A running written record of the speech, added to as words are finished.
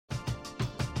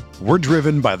We're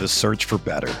driven by the search for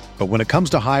better. But when it comes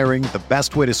to hiring, the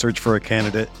best way to search for a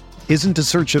candidate isn't to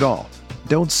search at all.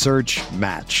 Don't search,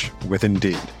 match with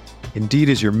Indeed. Indeed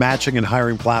is your matching and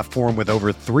hiring platform with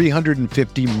over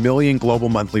 350 million global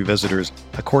monthly visitors,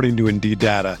 according to Indeed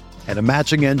data, and a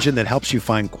matching engine that helps you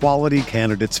find quality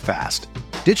candidates fast.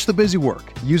 Ditch the busy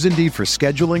work. Use Indeed for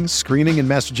scheduling, screening, and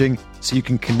messaging so you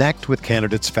can connect with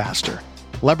candidates faster.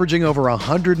 Leveraging over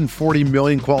 140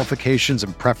 million qualifications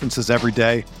and preferences every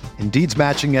day, Indeed's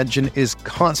matching engine is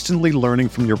constantly learning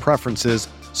from your preferences,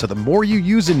 so the more you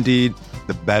use Indeed,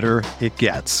 the better it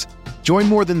gets. Join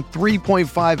more than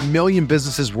 3.5 million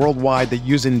businesses worldwide that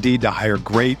use Indeed to hire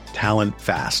great talent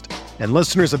fast. And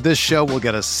listeners of this show will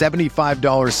get a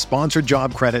 $75 sponsored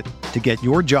job credit to get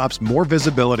your jobs more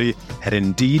visibility at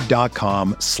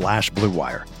Indeed.com/Blue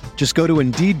Wire. Just go to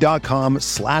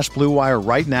Indeed.com/Blue Wire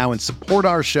right now and support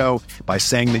our show by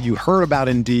saying that you heard about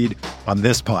Indeed on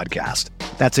this podcast.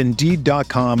 That's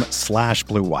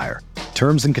Indeed.com/Blue Wire.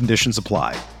 Terms and conditions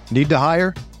apply. Need to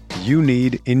hire? You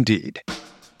need Indeed.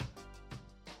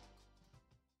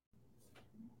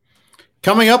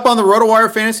 Coming up on the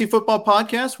RotoWire Fantasy Football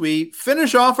Podcast, we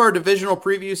finish off our divisional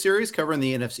preview series covering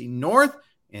the NFC North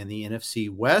and the NFC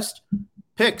West.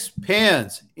 Picks,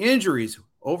 pans, injuries,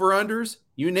 over-unders,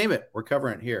 you name it. We're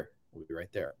covering it here. We'll be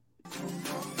right there.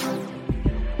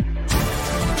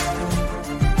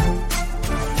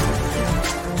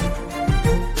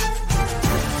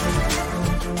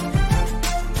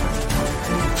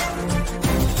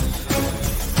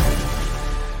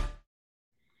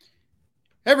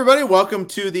 Hey everybody, welcome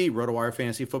to the RotoWire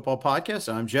Fantasy Football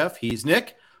Podcast. I'm Jeff, he's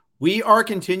Nick. We are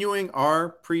continuing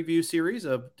our preview series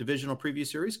of divisional preview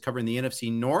series covering the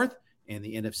NFC North and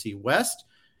the NFC West.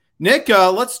 Nick,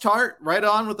 let's start right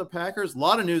on with the Packers. A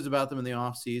lot of news about them in the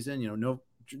offseason.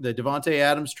 The Devontae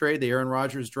Adams trade, the Aaron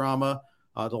Rodgers drama,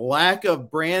 the lack of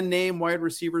brand name wide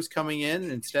receivers coming in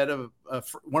instead of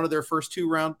one of their first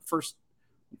round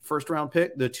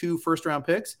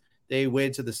picks. They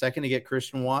waited to the second to get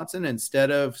Christian Watson. Instead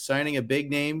of signing a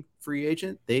big name free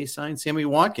agent, they signed Sammy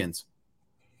Watkins.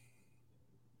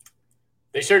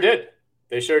 They sure did.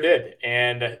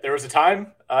 And there was a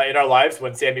time in our lives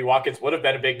when Sammy Watkins would have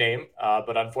been a big name.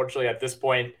 But unfortunately, at this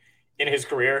point in his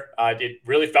career, it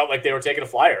really felt like they were taking a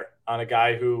flyer on a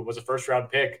guy who was a first-round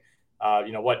pick,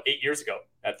 8 years ago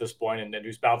at this point, and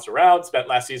who's bounced around, spent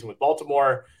last season with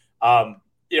Baltimore.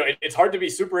 It's hard to be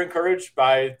super encouraged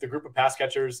by the group of pass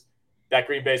catchers that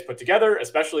Green Bay's put together,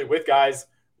 especially with guys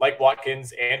like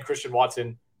Watkins and Christian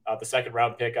Watson, the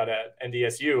second-round pick out of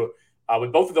NDSU.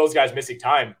 With both of those guys missing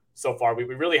time so far, we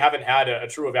really haven't had a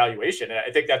true evaluation. And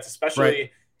I think that's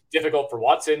especially difficult for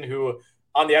Watson, who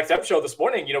on the XM show this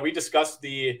morning, we discussed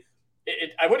I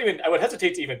would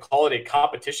hesitate to even call it a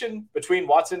competition between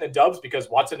Watson and Dubs, because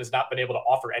Watson has not been able to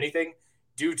offer anything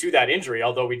due to that injury,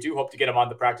 although we do hope to get him on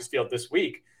the practice field this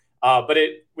week. But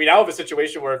we now have a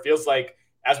situation where it feels like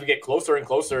as we get closer and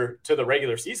closer to the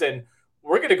regular season,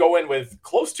 we're going to go in with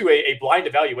close to a blind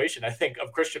evaluation, I think,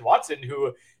 of Christian Watson,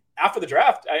 who after the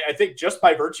draft, I think just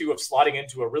by virtue of slotting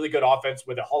into a really good offense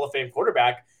with a Hall of Fame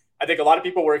quarterback, I think a lot of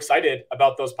people were excited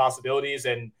about those possibilities.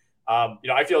 And,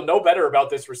 I feel no better about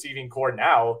this receiving core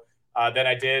now than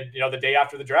I did, the day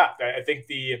after the draft. I think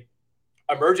the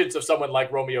emergence of someone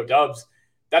like Romeo Doubs,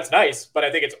 that's nice, but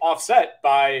I think it's offset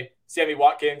by Sammy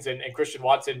Watkins and Christian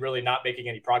Watson really not making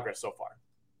any progress so far.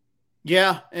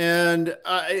 Yeah, and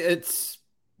it's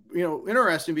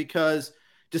interesting because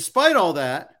despite all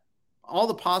that, all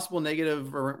the possible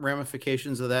negative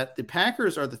ramifications of that, the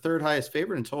Packers are the third highest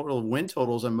favorite in total win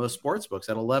totals on most sports books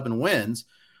at 11 wins.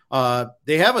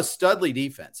 They have a studly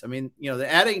defense. I mean,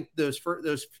 adding those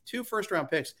two first-round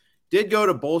picks did go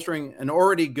to bolstering an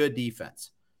already good defense.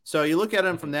 So you look at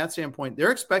them from that standpoint, they're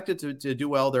expected to do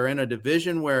well. They're in a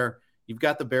division where you've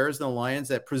got the Bears and the Lions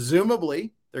that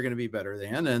presumably they're going to be better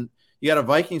than, and you got a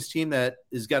Vikings team that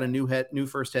has got a new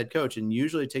first head coach, and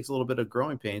usually it takes a little bit of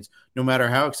growing pains, no matter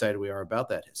how excited we are about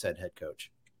that said head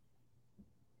coach.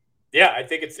 Yeah, I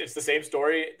think it's the same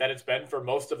story that it's been for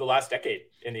most of the last decade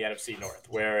in the NFC North,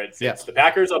 where it's the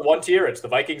Packers on one tier, it's the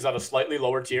Vikings on a slightly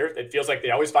lower tier. It feels like they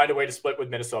always find a way to split with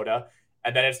Minnesota,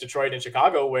 and then it's Detroit and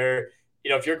Chicago, where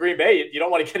if you're Green Bay, you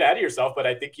don't want to get ahead of yourself, but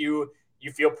I think you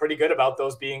feel pretty good about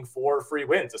those being 4 free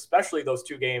wins, especially those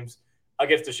 2 games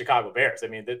against the Chicago Bears. I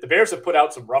mean, the Bears have put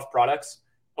out some rough products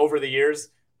over the years,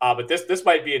 but this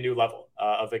might be a new level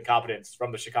of incompetence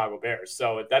from the Chicago Bears.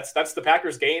 So that's the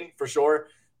Packers' gain for sure.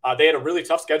 They had a really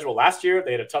tough schedule last year.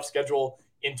 They had a tough schedule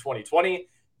in 2020.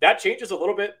 That changes a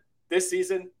little bit this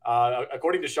season,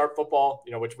 according to Sharp Football,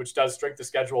 which does strength of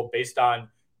schedule based on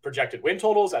projected win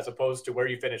totals as opposed to where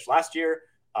you finished last year.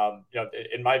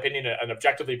 In my opinion, an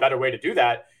objectively better way to do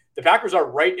that. The Packers are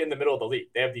right in the middle of the league.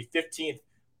 They have the 15th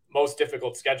most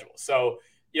difficult schedule. So,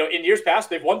 in years past,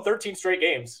 they've won 13 straight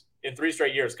games in 3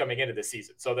 straight years coming into this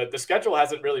season. So the schedule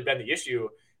hasn't really been the issue.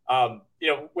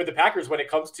 With the Packers, when it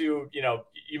comes to,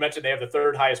 you mentioned they have the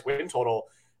 3rd highest win total.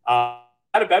 Might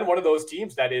have been one of those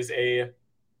teams that is a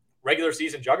regular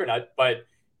season juggernaut, but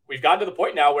we've gotten to the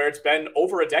point now where it's been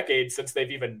over a decade since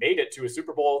they've even made it to a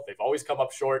Super Bowl. They've always come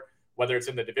up short, whether it's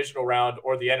in the divisional round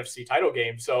or the NFC title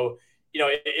game. So,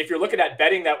 if you're looking at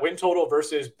betting that win total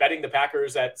versus betting the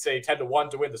Packers at, say, 10-1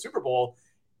 to win the Super Bowl,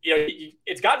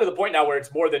 it's gotten to the point now where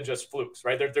it's more than just flukes,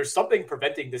 right? There's something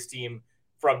preventing this team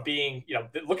from being,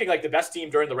 looking like the best team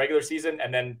during the regular season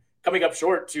and then coming up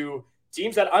short to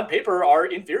teams that on paper are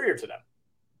inferior to them.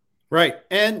 Right.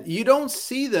 And you don't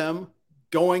see them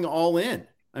going all in.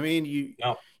 I mean,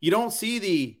 you don't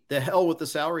see the hell with the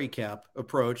salary cap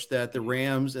approach that the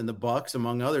Rams and the Bucks,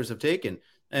 among others, have taken.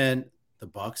 And the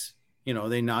Bucks,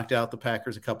 they knocked out the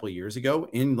Packers a couple of years ago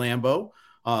in Lambeau.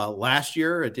 Last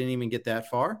year, it didn't even get that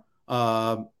far.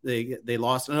 They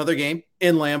lost another game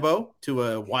in Lambeau to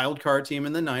a wild card team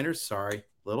in the Niners. Sorry,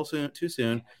 a little too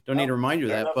soon. Don't need to remind you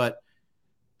of that, but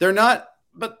they're not.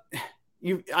 But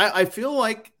I feel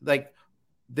like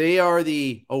they are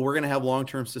we're going to have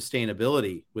long-term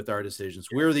sustainability with our decisions.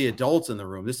 We're the adults in the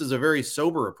room. This is a very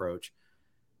sober approach.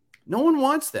 No one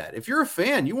wants that. If you're a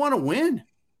fan, you want to win,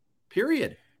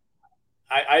 period.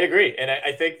 I agree. And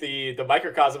I think the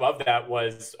microcosm of that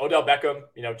was Odell Beckham,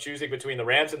 choosing between the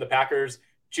Rams and the Packers,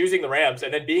 choosing the Rams,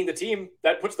 and then being the team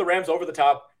that puts the Rams over the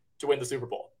top to win the Super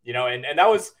Bowl, and that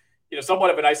was, somewhat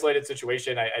of an isolated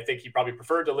situation. I think he probably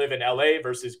preferred to live in LA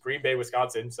versus Green Bay,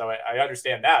 Wisconsin. So I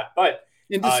understand that. But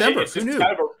in December, it's just who knew?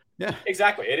 Kind of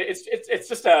exactly. It's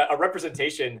just a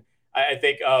representation, I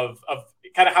think, of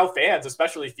kind of how fans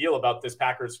especially feel about this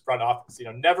Packers front office,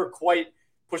 never quite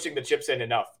pushing the chips in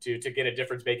enough to get a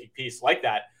difference-making piece like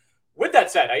that. With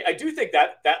that said, I do think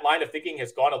that line of thinking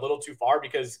has gone a little too far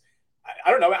because,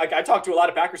 I don't know, I talked to a lot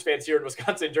of Packers fans here in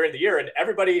Wisconsin during the year, and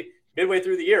everybody midway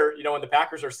through the year, when the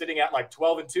Packers are sitting at like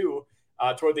 12-2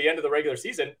 toward the end of the regular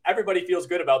season, everybody feels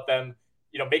good about them,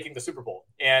 making the Super Bowl.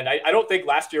 And I don't think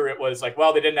last year it was like,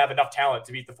 well, they didn't have enough talent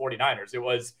to beat the 49ers. It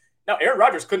was, no, Aaron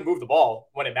Rodgers couldn't move the ball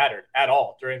when it mattered at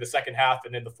all during the second half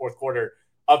and in the fourth quarter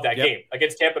of that game.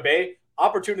 Against Tampa Bay,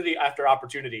 opportunity after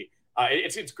opportunity.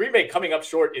 It's Green Bay coming up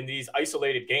short in these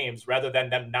isolated games rather than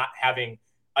them not having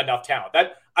enough talent.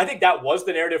 I think that was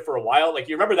the narrative for a while. Like,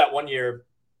 you remember that one year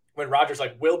when Rodgers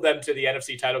willed them to the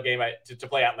NFC title game to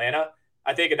play Atlanta,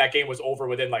 I think, and that game was over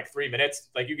within 3 minutes.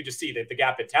 Like, you could just see the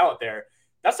gap in talent there.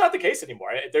 That's not the case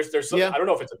anymore. There's some, I don't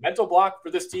know if it's a mental block for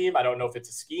this team. I don't know if it's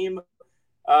a scheme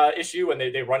issue when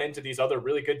they run into these other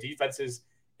really good defenses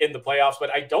in the playoffs,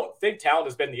 but I don't think talent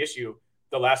has been the issue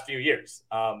the last few years.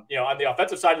 On the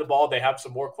offensive side of the ball, they have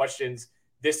some more questions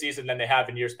this season than they have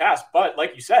in years past. But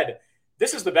like you said,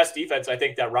 this is the best defense I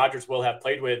think that Rodgers will have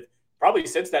played with probably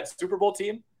since that Super Bowl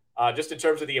team, just in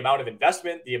terms of the amount of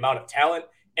investment, the amount of talent,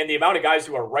 and the amount of guys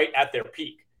who are right at their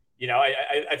peak.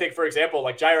 I think, for example,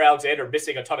 like Jair Alexander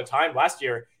missing a ton of time last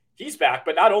year, he's back.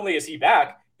 But not only is he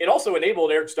back, it also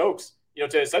enabled Eric Stokes,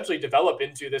 to essentially develop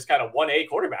into this kind of 1A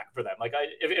quarterback for them. Like,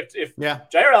 if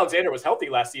Jair Alexander was healthy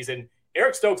last season,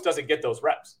 Eric Stokes doesn't get those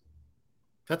reps.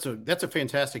 That's a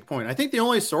fantastic point. I think the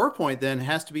only sore point then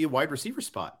has to be a wide receiver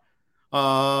spot. We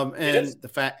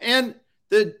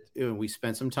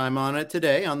spent some time on it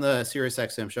today on the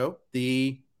SiriusXM show,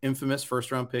 the infamous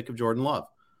first-round pick of Jordan Love.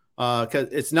 Because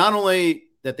it's not only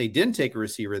that they didn't take a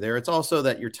receiver there, it's also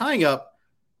that you're tying up,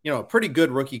 a pretty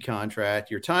good rookie contract.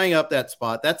 You're tying up that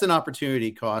spot. That's an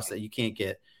opportunity cost that you can't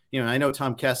get. I know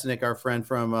Tom Kastenik, our friend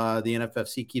from the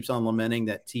NFFC, keeps on lamenting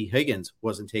that T. Higgins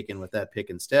wasn't taken with that pick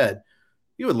instead.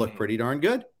 He would look pretty darn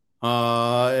good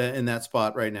in that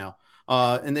spot right now.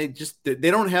 And they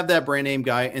don't have that brand name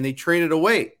guy, and they traded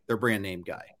away their brand name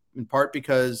guy in part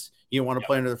because you don't want to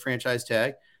play under the franchise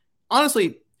tag.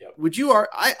 Honestly, would you?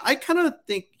 I kind of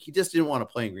think he just didn't want to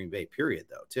play in Green Bay, period,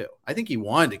 though, too. I think he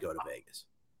wanted to go to Vegas.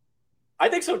 I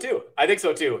think so,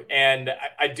 too. And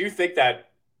I do think that,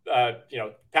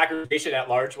 Packers Nation at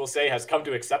large, we'll say, has come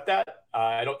to accept that.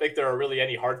 I don't think there are really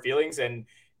any hard feelings. And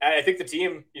I think the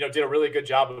team, did a really good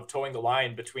job of towing the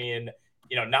line between,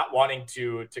 not wanting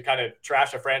to kind of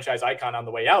trash a franchise icon on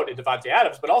the way out in Davante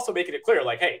Adams, but also making it clear,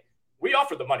 like, hey, we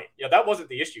offered the money. That wasn't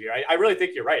the issue here. I really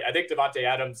think you're right. I think Davante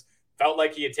Adams felt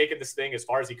like he had taken this thing as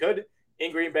far as he could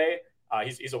in Green Bay.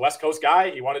 He's a West Coast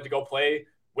guy. He wanted to go play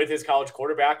with his college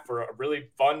quarterback for a really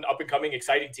fun, up-and-coming,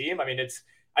 exciting team. I mean,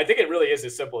 I think it really is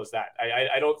as simple as that.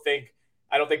 I don't think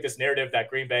this narrative that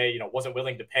Green Bay, wasn't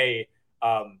willing to pay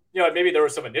Maybe there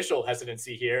was some initial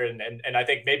hesitancy here. And I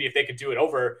think maybe if they could do it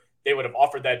over, they would have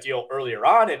offered that deal earlier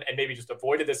on and maybe just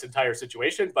avoided this entire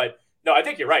situation. But no, I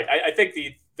think you're right. I think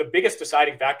the biggest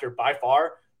deciding factor by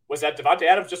far was that Davante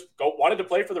Adams just wanted to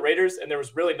play for the Raiders, and there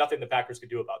was really nothing the Packers could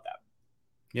do about that.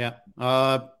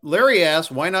 Yeah. Larry asked,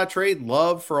 why not trade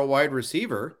Love for a wide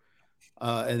receiver?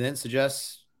 And then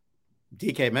suggests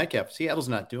DK Metcalf. Seattle's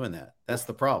not doing that. That's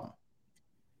the problem.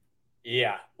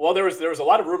 Yeah. Well, there was a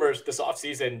lot of rumors this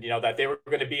offseason, that they were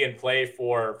going to be in play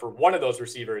for one of those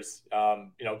receivers.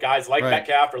 Guys like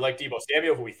Metcalf or like Deebo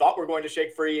Samuel, who we thought were going to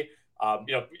shake free.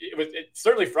 It's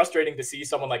certainly frustrating to see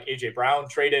someone like AJ Brown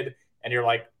traded, and you're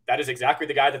like, that is exactly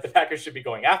the guy that the Packers should be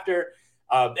going after.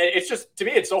 It's just, to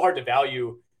me, it's so hard to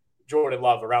value Jordan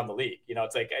Love around the league.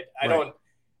 It's like, I don't,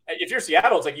 if you're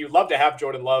Seattle, it's like, you'd love to have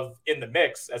Jordan Love in the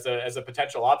mix as a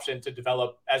potential option to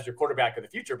develop as your quarterback of the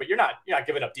future, but you're not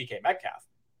giving up DK Metcalf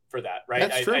for that. Right.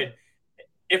 That's true.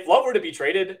 If Love were to be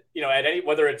traded, at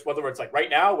whether it's like right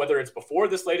now, whether it's before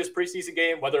this latest preseason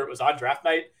game, whether it was on draft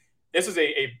night, this is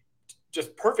a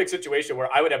just perfect situation where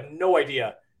I would have no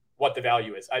idea what the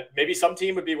value is. Maybe some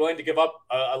team would be willing to give up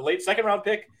a late second round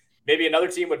pick. Maybe another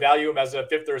team would value him as a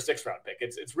 5th or 6th round pick.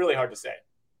 It's really hard to say.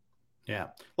 Yeah.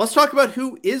 Let's talk about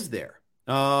who is there.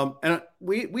 And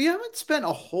we haven't spent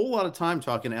a whole lot of time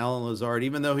talking to Allen Lazard,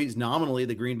 even though he's nominally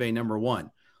the Green Bay number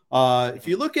 1. If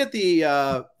you look at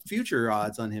the future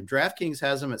odds on him, DraftKings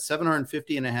has him at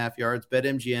 750.5 yards,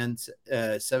 BetMGN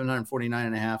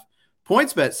 749.5,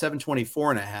 PointsBet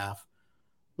 724.5.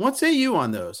 What say you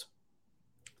on those?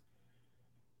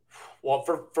 Well,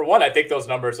 for one, I think those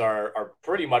numbers are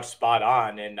pretty much spot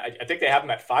on. And I think they have him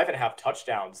at 5.5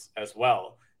 touchdowns as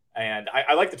well. And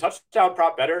I like the touchdown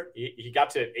prop better. He got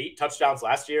to 8 touchdowns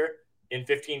last year in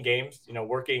 15 games,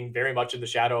 working very much in the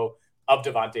shadow of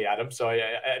Davante Adams. So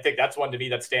I think that's one to me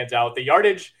that stands out. The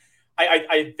yardage,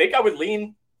 I think I would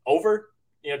lean over,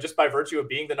 just by virtue of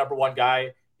being the number 1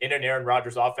 guy in an Aaron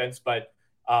Rodgers offense. But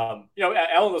Allen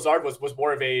Lazard was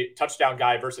more of a touchdown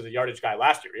guy versus a yardage guy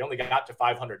last year. He only got to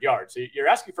 500 yards. So you're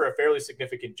asking for a fairly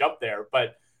significant jump there.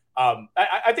 But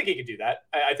I think he could do that.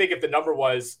 I think if the number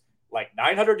was like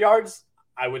 900 yards,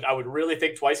 I would really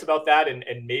think twice about that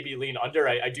and maybe lean under.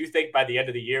 I do think by the end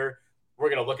of the year, we're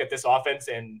going to look at this offense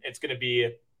and it's going to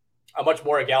be a much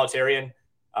more egalitarian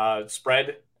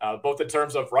spread, both in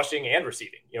terms of rushing and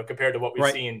receiving, compared to what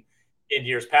we've seen in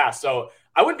years past. So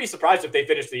I wouldn't be surprised if they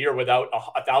finish the year without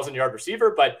a 1,000-yard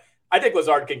receiver, but I think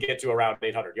Lazard can get to around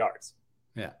 800 yards.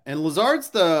 Yeah. And Lazard's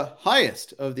the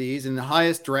highest of these and the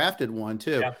highest drafted one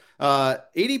too. Yeah.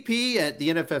 ADP at the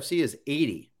NFFC is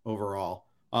 80 overall,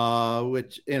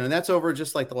 which, that's over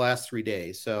just like the last 3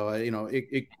 days. So,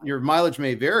 your mileage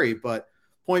may vary, but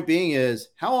point being is,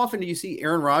 how often do you see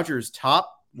Aaron Rodgers'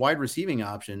 top wide receiving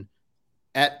option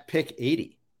at pick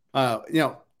 80?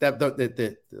 That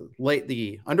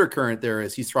the undercurrent there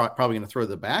is he's probably going to throw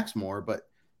the backs more, but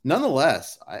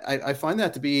nonetheless, I find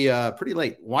that to be pretty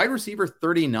late. Wide receiver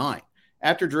 39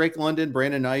 after Drake London,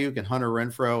 Brandon Ayuk, and Hunter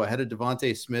Renfrow, ahead of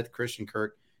Devontae Smith, Christian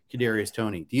Kirk, Kadarius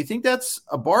Toney. Do you think that's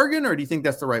a bargain, or do you think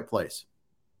that's the right place?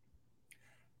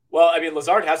 Well, I mean,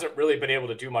 Lazard hasn't really been able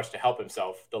to do much to help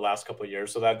himself the last couple of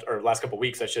years, or last couple of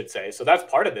weeks, I should say. So that's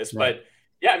part of this, right. But.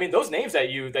 Yeah, I mean, those names that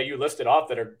you listed off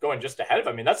that are going just ahead of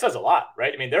him, I mean, that says a lot,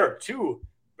 right? I mean, there are 2,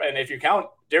 and if you count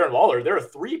Darren Waller, there are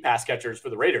 3 pass catchers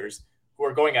for the Raiders who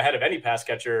are going ahead of any pass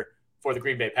catcher for the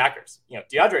Green Bay Packers.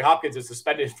 DeAndre Hopkins is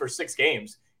suspended for 6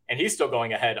 games, and he's still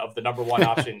going ahead of the number 1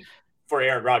 option for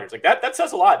Aaron Rodgers. Like that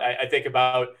says a lot, I think,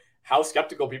 about how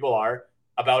skeptical people are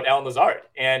about Allen Lazard.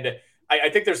 And I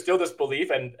think there's still this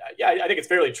belief, and I think it's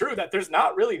fairly true, that there's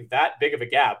not really that big of a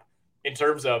gap in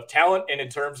terms of talent and in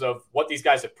terms of what these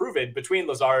guys have proven between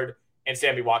Lazard and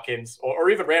Sammy Watkins, or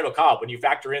even Randall Cobb, when you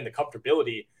factor in the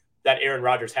comfortability that Aaron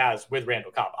Rodgers has with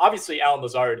Randall Cobb. Obviously, Allen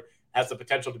Lazard has the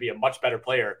potential to be a much better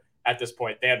player at this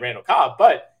point than Randall Cobb,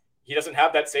 but he doesn't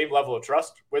have that same level of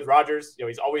trust with Rodgers.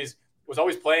 He's was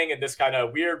always playing in this kind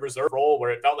of weird reserve role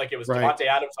where it felt like it was Davante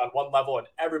Adams on one level and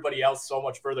everybody else so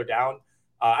much further down.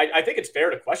 I think it's fair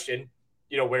to question,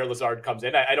 where Lazard comes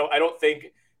in. I don't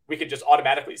think we could just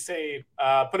automatically say,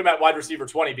 put him at wide receiver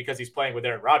 20 because he's playing with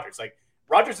Aaron Rodgers. Like,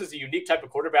 Rodgers is a unique type of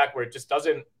quarterback where it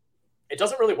doesn't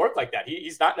really work like that.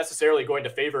 He's not necessarily going to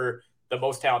favor the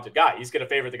most talented guy. He's going to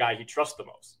favor the guy he trusts the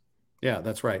most. Yeah,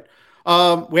 that's right.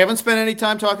 We haven't spent any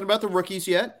time talking about the rookies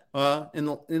yet. In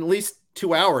at least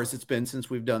 2 hours it's been since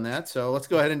we've done that. So let's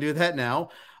go ahead and do that now.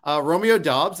 Romeo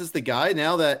Doubs is the guy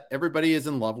now that everybody is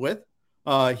in love with.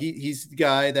 He's the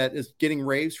guy that is getting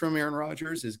raves from Aaron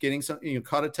Rodgers, is getting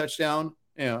caught a touchdown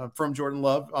from Jordan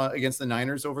Love against the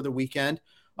Niners over the weekend.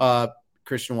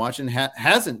 Christian Watson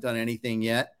hasn't done anything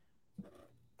yet.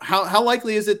 How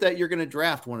likely is it that you're going to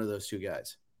draft one of those two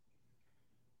guys?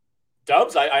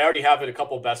 Dubs, I already have it a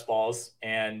couple best balls,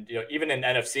 and even in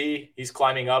NFC, he's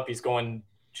climbing up. He's going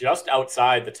just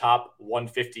outside the top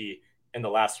 150 in the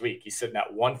last week. He's sitting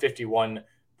at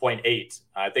 151.8.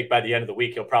 I think by the end of the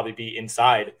week, he'll probably be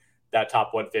inside that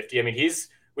top 150. I mean,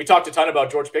 we talked a ton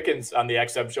about George Pickens on the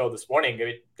XM show this morning. I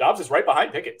mean, Dobbs is right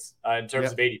behind Pickens in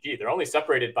terms of ADP. They're only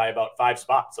separated by about 5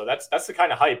 spots. So that's the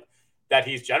kind of hype that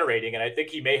he's generating. And I think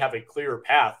he may have a clearer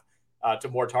path to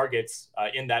more targets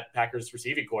in that Packers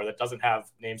receiving core that doesn't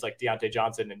have names like Deontay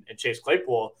Johnson and Chase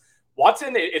Claypool.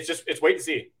 Watson, it's wait and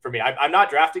see for me. I'm not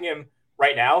drafting him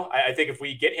right now. I think if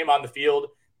we get him on the field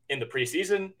in the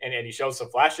preseason and he shows some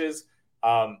flashes,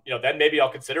 then maybe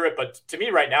I'll consider it. But to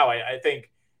me right now, I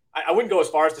think I wouldn't go as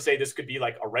far as to say this could be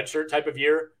like a redshirt type of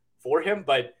year for him.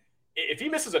 But if he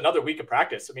misses another week of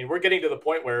practice, I mean, we're getting to the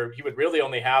point where he would really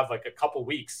only have like a couple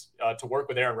weeks to work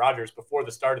with Aaron Rodgers before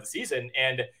the start of the season.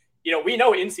 And, we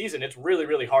know in season, it's really,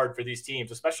 really hard for these teams,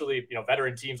 especially,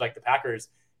 veteran teams like the Packers,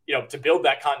 to build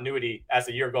that continuity as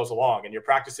the year goes along and your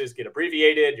practices get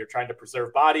abbreviated. You're trying to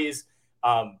preserve bodies.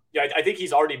 I think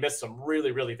he's already missed some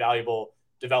really, really valuable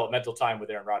developmental time with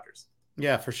Aaron Rodgers.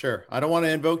 Yeah, for sure. I don't want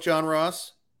to invoke John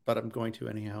Ross, but I'm going to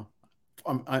anyhow.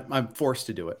 I'm forced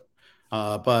to do it.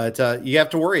 But you have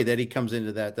to worry that he comes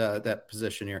into that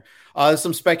position here. There's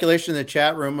some speculation in the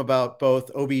chat room about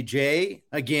both OBJ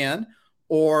again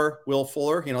or Will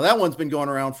Fuller. That one's been going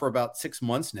around for about 6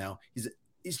 months now.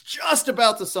 He's just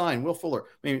about to sign Will Fuller.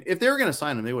 I mean, if they were going to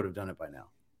sign him, they would have done it by now.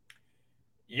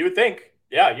 You would think.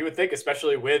 Yeah, you would think,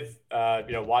 especially with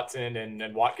Watson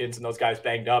and Watkins and those guys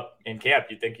banged up in camp,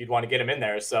 you'd think you'd want to get him in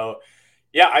there. So,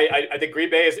 yeah, I think Green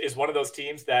Bay is one of those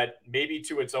teams that maybe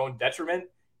to its own detriment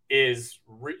is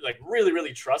really,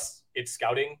 really trusts its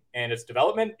scouting and its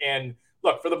development. And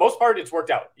look, for the most part, it's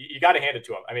worked out. You got to hand it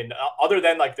to them. I mean, other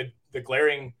than like the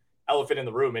glaring elephant in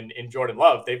the room in Jordan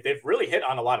Love, they've really hit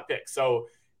on a lot of picks. So,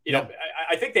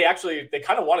 I think they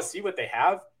kind of want to see what they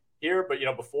have here, but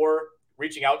before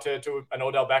reaching out to an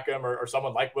Odell Beckham or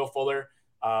someone like Will Fuller,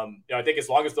 I think as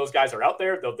long as those guys are out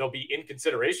there, they'll be in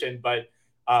consideration. But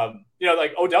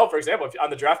like Odell, for example, on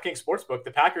the DraftKings Sportsbook,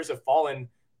 the Packers have fallen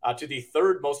to the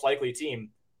third most likely team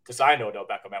to sign Odell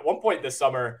Beckham. At one point this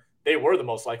summer, they were the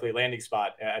most likely landing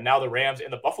spot, and now the Rams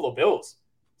and the Buffalo Bills,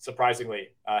 surprisingly,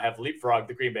 have leapfrogged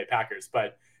the Green Bay Packers.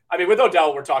 But I mean, with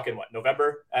Odell, we're talking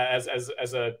November as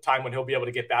a time when he'll be able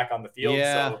to get back on the field.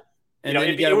 Yeah. So, and then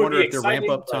you got to wonder if the ramp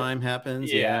up time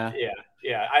happens. Yeah.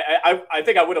 I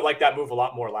think I would have liked that move a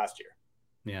lot more last year.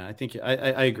 Yeah, I think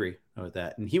I agree with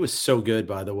that. And he was so good,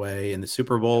 by the way, in the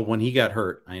Super Bowl when he got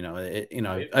hurt.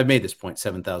 I've made this point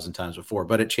 7,000 times before,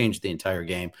 but it changed the entire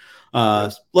game.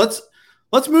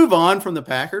 Let's move on from the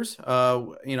Packers.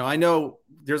 I know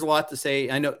there's a lot to say.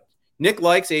 I know Nick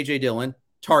likes AJ Dillon,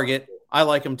 target. I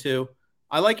like him too.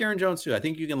 I like Aaron Jones too. I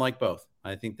think you can like both.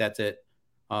 I think that's it.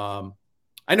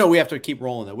 I know we have to keep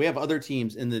rolling though. We have other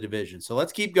teams in the division, so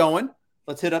let's keep going.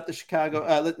 Let's hit up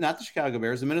not the Chicago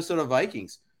Bears, the Minnesota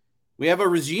Vikings. We have a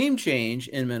regime change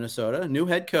in Minnesota, new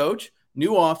head coach,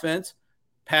 new offense.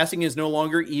 Passing is no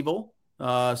longer evil.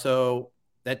 So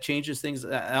that changes things,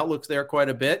 outlooks there quite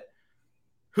a bit.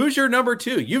 Who's your number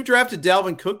 2? You've drafted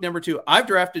Dalvin Cook, number 2. I've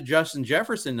drafted Justin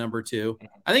Jefferson, number 2.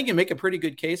 I think you make a pretty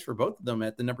good case for both of them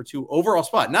at the number 2 overall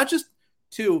spot. Not just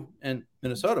 2 in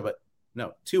Minnesota, but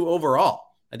 2 overall.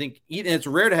 I think it's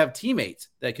rare to have teammates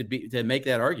that could be to make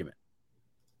that argument.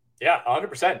 Yeah,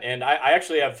 100%. And I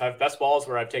actually have best balls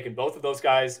where I've taken both of those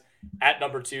guys at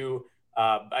number 2.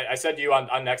 I said to you on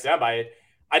XM,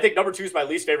 I think number 2 is my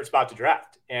least favorite spot to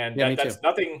draft. And that's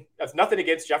nothing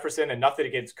against Jefferson and nothing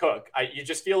against Cook. You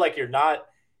just feel like you're not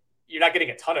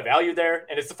getting a ton of value there.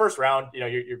 And it's the first round,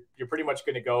 you're pretty much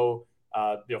going to go,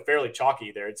 fairly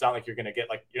chalky there. It's not like you're going to get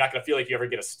you're not going to feel like you ever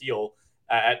get a steal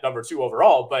at number 2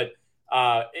 overall, but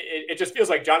it just feels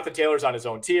like Jonathan Taylor's on his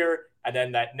own tier. And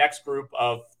then that next group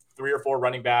of 3 or 4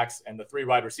 running backs and the 3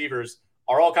 wide receivers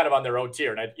are all kind of on their own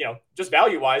tier. And just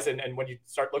value wise. And when you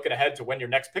start looking ahead to when your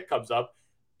next pick comes up,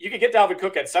 you can get Dalvin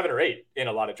Cook at 7 or 8 in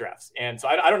a lot of drafts. And so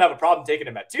I don't have a problem taking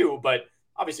him at 2, but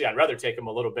obviously I'd rather take him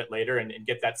a little bit later and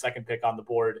get that second pick on the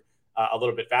board a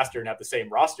little bit faster and have the same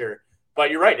roster.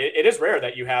 But you're right. It is rare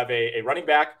that you have a running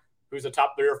back who's a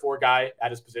top 3 or 4 guy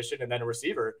at his position, and then a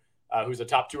receiver who's a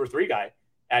top 2 or 3 guy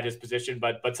at his position.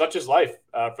 But such is life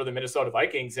for the Minnesota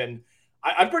Vikings. And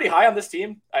I'm pretty high on this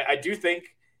team. I do think,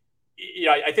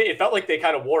 I think it felt like they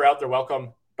kind of wore out their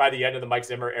welcome by the end of the Mike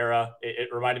Zimmer era. It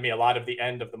reminded me a lot of the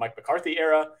end of the Mike McCarthy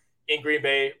era in Green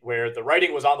Bay, where the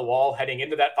writing was on the wall heading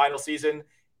into that final season.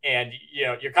 And,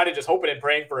 you're kind of just hoping and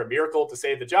praying for a miracle to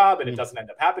save the job, and it doesn't end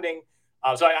up happening.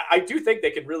 So I do think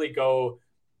they can really go,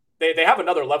 they have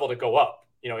another level to go up,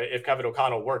 if Kevin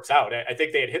O'Connell works out. I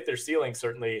think they had hit their ceiling,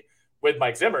 certainly, with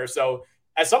Mike Zimmer. So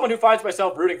as someone who finds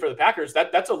myself rooting for the Packers,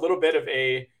 that's a little bit of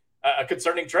a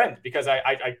concerning trend, because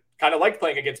I kind of liked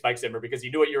playing against Mike Zimmer because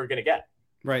you knew what you were going to get.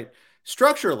 Right.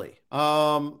 Structurally,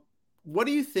 what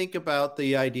do you think about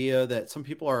the idea that some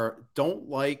people don't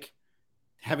like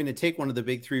having to take one of the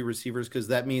big three receivers, because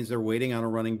that means they're waiting on a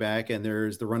running back, and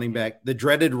there's the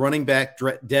dreaded running back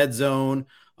dead zone.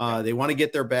 They want to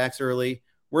get their backs early.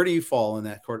 Where do you fall in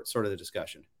that sort of the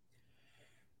discussion?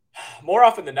 More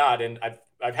often than not, and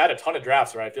I've had a ton of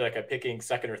drafts where I feel like I'm picking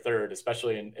second or third,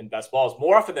 especially in best balls.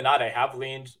 More often than not, I have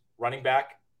leaned running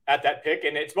back at that pick,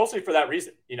 and it's mostly for that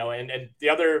reason, and the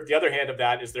other hand of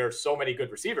that is there are so many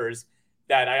good receivers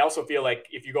that I also feel like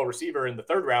if you go receiver in the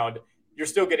third round, you're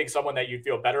still getting someone that you'd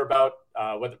feel better about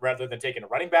rather than taking a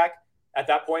running back at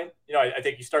that point. I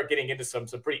think you start getting into some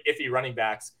pretty iffy running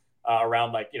backs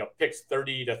around picks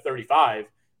 30 to 35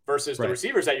 versus the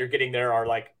receivers that you're getting there are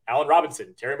like Allen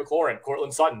Robinson, Terry McLaurin,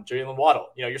 Cortland Sutton, Jalen Waddle.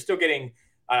 You're still getting,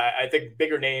 I think,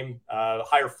 bigger name,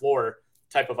 higher floor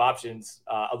type of options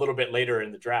a little bit later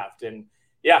in the draft. And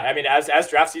yeah, I mean, as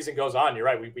draft season goes on, you're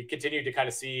right. We continue to kind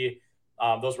of see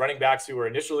those running backs who were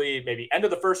initially maybe end of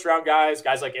the first round guys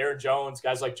like Aaron Jones,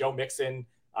 guys like Joe Mixon,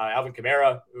 Alvin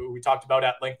Kamara, who we talked about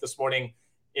at length this morning.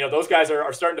 Those guys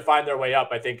are starting to find their way up,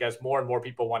 I think, as more and more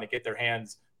people want to get their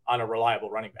hands on a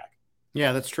reliable running back.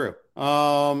 Yeah, that's true.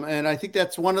 And I think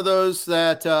that's one of those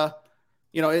that,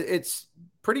 it's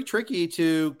pretty tricky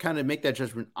to kind of make that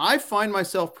judgment. I find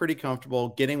myself pretty comfortable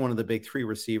getting one of the big three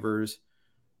receivers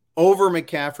over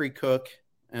McCaffrey, Cook,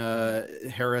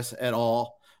 Harris at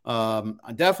all.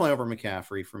 Definitely over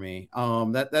McCaffrey for me.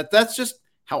 That's just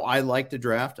how I like to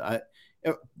draft.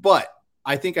 But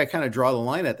I think I kind of draw the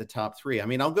line at the top three. I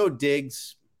mean, I'll go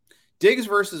Diggs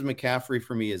versus McCaffrey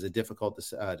for me is a difficult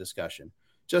discussion,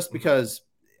 just because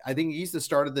I think he's the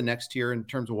start of the next tier in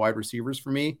terms of wide receivers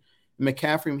for me.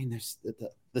 McCaffrey, I mean, there's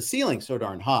the ceiling's so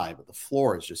darn high, but the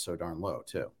floor is just so darn low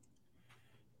too.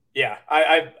 Yeah,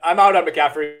 I'm out on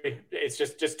McCaffrey. It's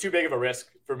just too big of a risk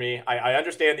for me. I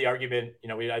understand the argument.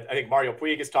 I think Mario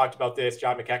Puig has talked about this.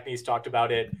 John McKechnie's talked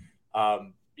about it.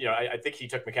 I think he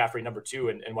took McCaffrey number 2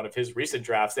 in one of his recent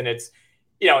drafts. And it's,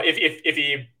 if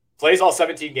he plays all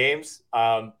 17 games,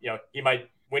 he might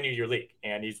win you your league,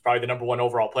 and he's probably the number 1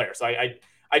 overall player. So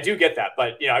I do get that.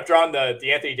 But, I've drawn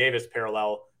the Anthony Davis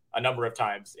parallel a number of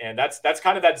times. And that's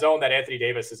kind of that zone that Anthony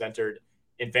Davis has entered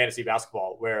in fantasy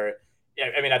basketball, where,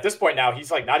 I mean, at this point now,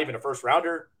 he's like not even a first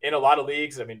rounder in a lot of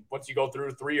leagues. I mean, once you go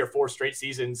through 3 or 4 straight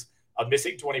seasons of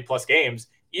missing 20 plus games,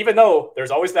 even though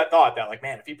there's always that thought that, like,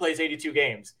 man, if he plays 82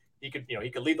 games, he could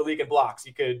lead the league in blocks.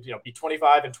 He could, be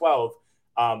 25-12.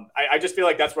 I just feel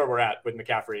like that's where we're at with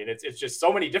McCaffrey. And it's just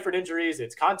so many different injuries.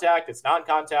 It's contact, it's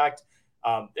non-contact.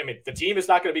 I mean, the team is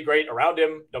not going to be great around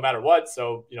him no matter what.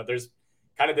 So, there's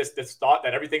kind of this thought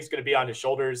that everything's going to be on his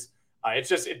shoulders.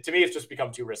 To me, it's just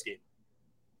become too risky.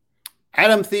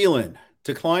 Adam Thielen,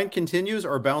 decline continues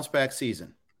or bounce back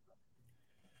season?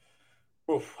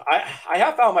 Oof, I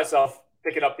have found myself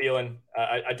picking up Thielen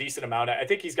a decent amount. I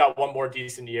think he's got one more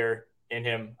decent year in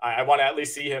him. I want to at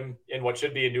least see him in what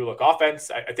should be a new look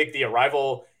offense. I think the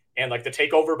arrival and like the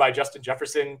takeover by Justin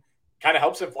Jefferson kind of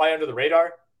helps him fly under the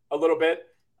radar a little bit.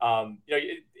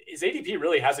 His ADP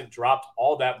really hasn't dropped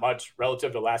all that much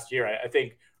relative to last year. I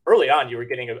think early on you were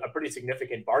getting a pretty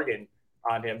significant bargain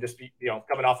on him, just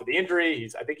coming off of the injury.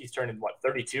 I think he's turning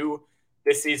 32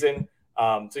 this season.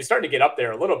 So he's starting to get up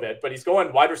there a little bit, but he's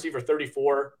going wide receiver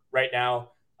 34 right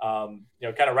now. Kind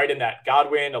of right in that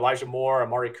Godwin, Elijah Moore,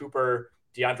 Amari Cooper,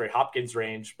 DeAndre Hopkins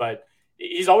range. But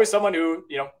he's always someone who,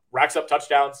 racks up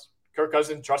touchdowns. Kirk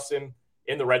Cousins trusts him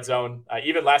in the red zone.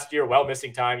 Even last year, while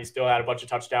missing time, he still had a bunch of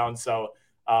touchdowns. So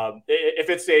if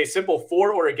it's a simple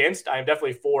for or against, I am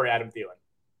definitely for Adam Thielen.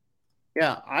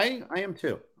 Yeah, I am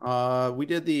too. We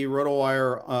did the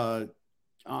RotoWire,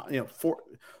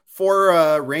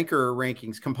 four ranker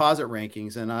rankings, composite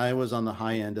rankings, and I was on the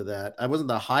high end of that. I wasn't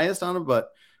the highest on them, but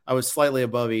I was slightly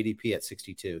above ADP at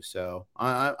 62. So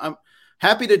I'm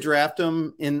happy to draft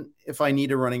him if I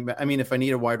need a running back. I mean, if I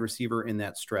need a wide receiver in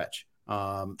that stretch.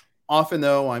 Often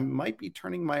though, I might be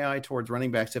turning my eye towards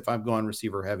running backs if I'm going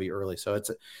receiver heavy early. So it's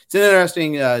an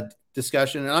interesting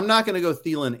discussion, and I'm not going to go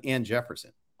Thielen and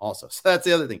Jefferson also. So that's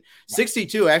the other thing.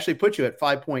 62 actually puts you at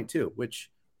 5.2, which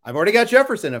I've already got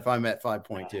Jefferson if I'm at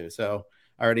 5.2. So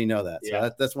I already know that.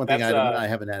 So that's one thing I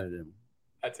haven't added in.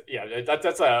 That's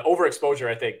a overexposure,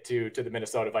 I think, to the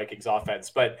Minnesota Vikings offense.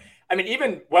 But I mean,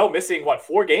 even missing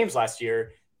 4 games last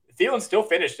year, Thielen still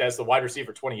finished as the wide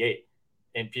receiver 28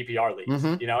 in PPR leagues,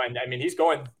 Mm-hmm. and I mean, he's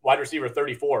going wide receiver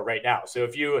 34 right now. So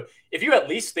if you at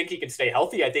least think he can stay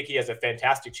healthy, I think he has a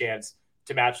fantastic chance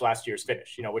to match last year's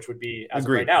finish, which would be, as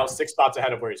of right now, 6 spots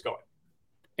ahead of where he's going.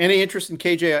 Any interest in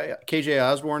KJ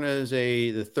Osborne as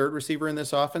the third receiver in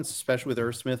this offense, especially with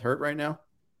Irv Smith hurt right now?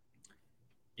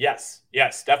 Yes,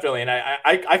 definitely. And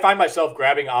I find myself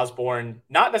grabbing Osborne,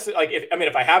 not necessarily like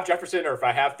if I have Jefferson or if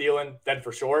I have Thielen, then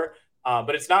for sure.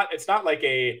 But it's not like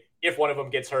a if one of them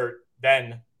gets hurt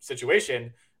then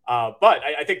situation. But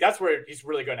I think that's where he's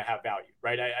really going to have value,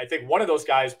 right? I think one of those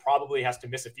guys probably has to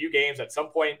miss a few games at some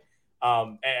point,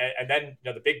 and then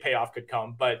the big payoff could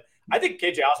come. But I think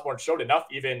KJ Osborne showed enough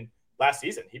even last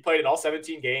season. He played in all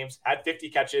 17 games, had 50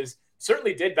 catches.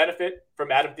 Certainly did benefit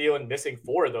from Adam Thielen missing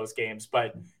 4 of those games,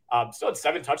 but still had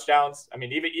 7 touchdowns. I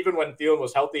mean, even when Thielen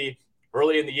was healthy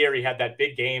early in the year, he had that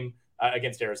big game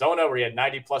against Arizona where he had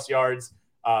 90-plus yards.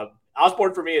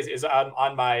 Osborne, for me, is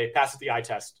on my passes the eye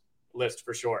test list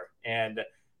for sure. And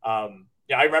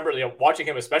I remember watching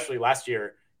him, especially last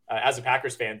year as a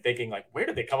Packers fan, thinking, like, where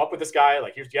did they come up with this guy?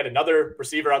 Like, here's yet another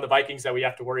receiver on the Vikings that we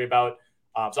have to worry about.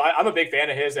 So I'm a big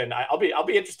fan of his, and I'll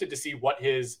be interested to see what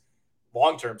his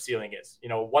long-term ceiling is.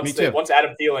 Once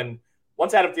Adam Thielen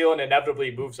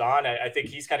inevitably moves on, I think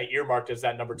he's kind of earmarked as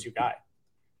that number 2 guy.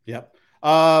 Yep.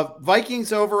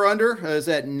 Vikings over under is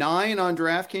at 9 on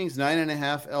DraftKings,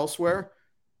 9.5 elsewhere.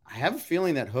 I have a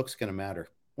feeling that hook's going to matter.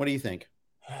 What do you think?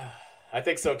 I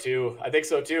think so too.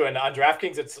 And on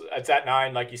DraftKings, it's at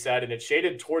 9, like you said, and it's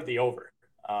shaded toward the over.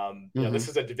 This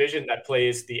is a division that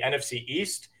plays the NFC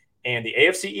East and the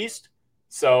AFC East.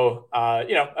 So,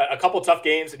 a couple tough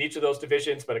games in each of those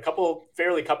divisions, but a couple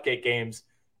fairly cupcake games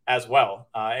as well.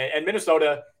 And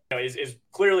Minnesota is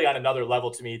clearly on another level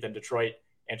to me than Detroit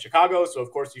and Chicago. So,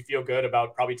 of course, you feel good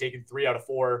about probably taking 3 out of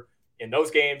 4 in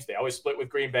those games. They always split with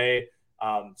Green Bay.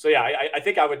 I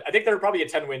think they're probably a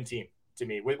 10-win team to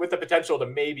me with the potential to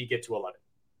maybe get to 11.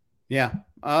 Yeah,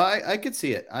 I could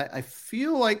see it. I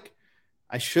feel like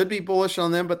I should be bullish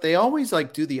on them, but they always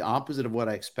do the opposite of what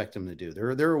I expect them to do.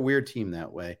 They're a weird team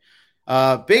that way.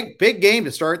 Big game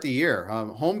to start the year.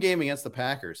 Home game against the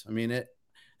Packers. I mean,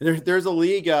 there's a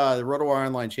league, the RotoWire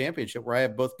Online Championship, where I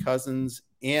have both Cousins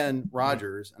and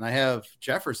Rodgers, and I have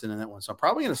Jefferson in that one. So I'm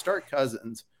probably going to start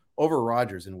Cousins over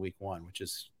Rodgers in week 1, which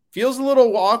feels a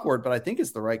little awkward, but I think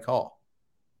it's the right call.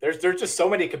 There's just so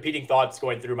many competing thoughts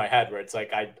going through my head where it's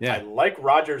like I like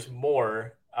Rodgers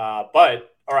more,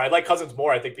 or I like Cousins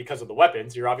more, I think, because of the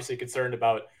weapons. You're obviously concerned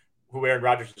about who Aaron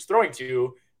Rodgers is throwing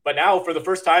to, but now for the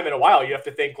first time in a while, you have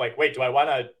to think like, wait, do I want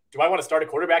to start a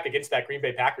quarterback against that Green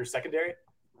Bay Packers secondary?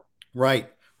 Right.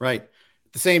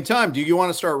 At the same time, do you want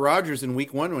to start Rodgers in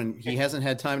week 1 when he hasn't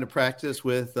had time to practice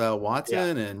with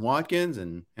Watson and Watkins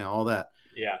and all that?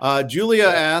 Yeah. Julia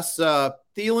asks,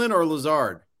 Thielen or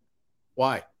Lazard?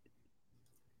 Why?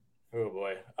 Oh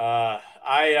boy.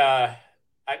 I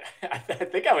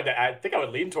think I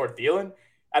would lean toward Thielen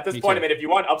at this point. Too. I mean, if you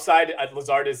want upside,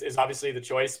 Lazard is obviously the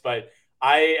choice, but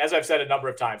as I've said a number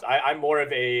of times, I'm more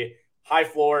of a high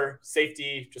floor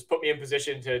safety, just put me in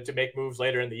position to make moves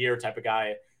later in the year type of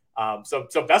guy. So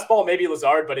best ball, maybe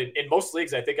Lazard, but in most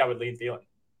leagues, I think I would lean Thielen.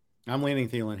 I'm leaning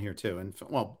Thielen here too. And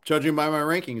judging by my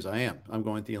rankings, I'm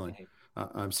going Thielen.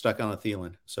 I'm stuck on a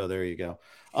Thielen. So there you go.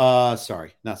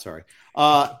 Sorry.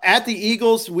 At the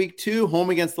Eagles, week 2, home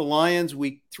against the Lions,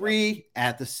 week 3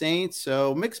 at the Saints.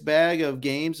 So mixed bag of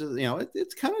games.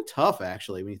 It's kind of tough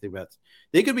actually when you think about it.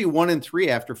 They could be 1-3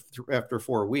 after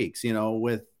 4 weeks.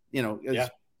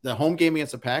 The home game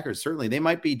against the Packers. Certainly, they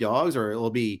might be dogs, or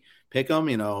it'll be pick 'em.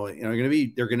 They're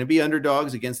going to be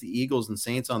underdogs against the Eagles and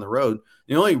Saints on the road.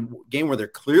 The only game where they're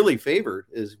clearly favored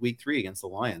is week 3 against the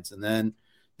Lions, and then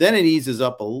it eases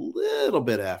up a little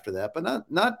bit after that, but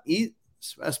not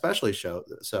especially so.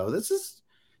 So this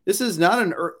is not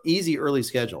an easy early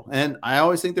schedule, and I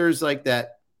always think there's like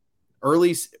that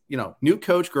early, new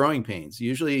coach growing pains.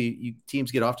 Usually, teams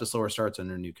get off to slower starts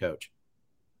under a new coach.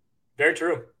 Very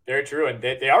true. And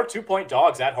they are 2-point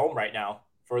dogs at home right now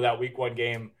for that week 1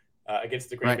 game against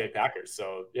the Green Bay Packers.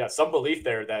 So yeah, some belief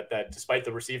there that despite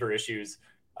the receiver issues,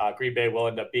 Green Bay will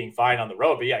end up being fine on the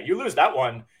road. But yeah, you lose that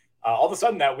one. All of a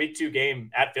sudden that week 2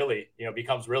 game at Philly,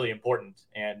 becomes really important.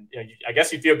 And I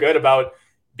guess you feel good about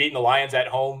beating the Lions at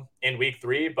home in week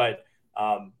 3, but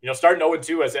starting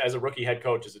 0-2 as a rookie head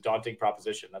coach is a daunting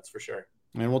proposition. That's for sure.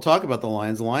 And we'll talk about the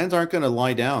Lions. The Lions aren't going to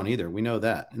lie down either. We know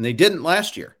that. And they didn't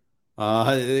last year.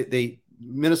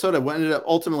 Minnesota ended up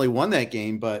ultimately won that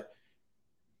game, but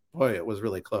boy, it was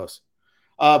really close.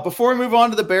 Before we move on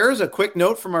to the Bears, a quick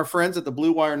note from our friends at the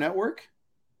Blue Wire Network.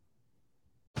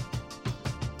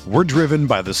 We're driven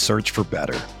by the search for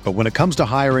better. But when it comes to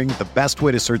hiring, the best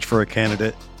way to search for a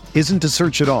candidate isn't to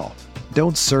search at all.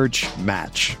 Don't search,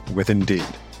 match with Indeed.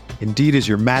 Indeed is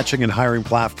your matching and hiring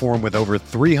platform with over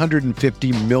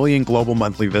 350 million global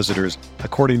monthly visitors,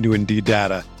 according to Indeed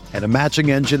data, and a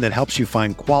matching engine that helps you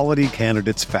find quality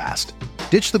candidates fast.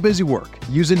 Ditch the busy work.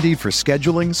 Use Indeed for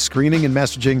scheduling, screening, and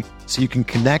messaging so you can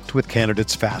connect with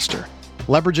candidates faster.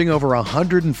 Leveraging over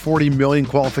 140 million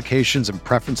qualifications and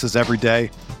preferences every day,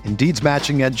 Indeed's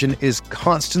matching engine is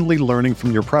constantly learning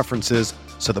from your preferences,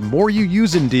 so the more you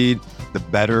use Indeed, the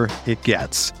better it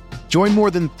gets. Join more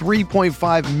than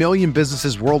 3.5 million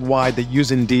businesses worldwide that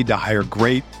use Indeed to hire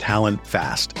great talent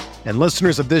fast. And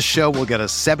listeners of this show will get a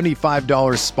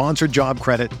 $75 sponsored job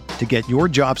credit to get your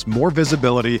jobs more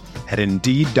visibility at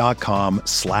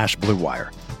Indeed.com/Blue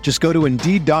Wire. Just go to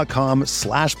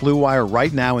Indeed.com/Blue Wire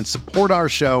right now and support our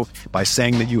show by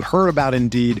saying that you heard about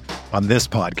Indeed on this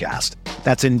podcast.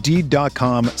 That's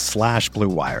Indeed.com/Blue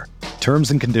Wire.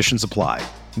 Terms and conditions apply.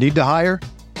 Need to hire?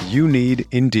 You need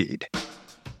Indeed.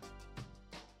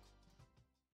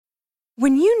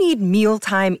 When you need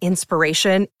mealtime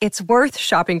inspiration, it's worth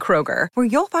shopping Kroger, where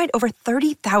you'll find over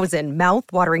 30,000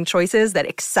 mouth-watering choices that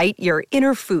excite your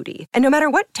inner foodie. And no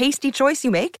matter what tasty choice you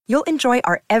make, you'll enjoy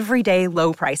our everyday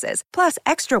low prices, plus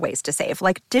extra ways to save,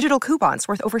 like digital coupons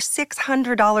worth over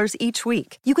 $600 each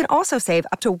week. You can also save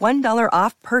up to $1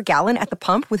 off per gallon at the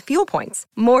pump with fuel points.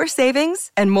 More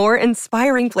savings and more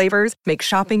inspiring flavors make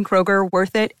shopping Kroger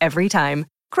worth it every time.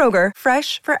 Kroger,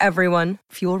 fresh for everyone.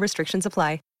 Fuel restrictions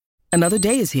apply. Another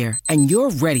day is here, and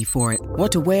you're ready for it.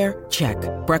 What to wear? Check.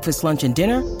 Breakfast, lunch, and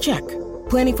dinner? Check.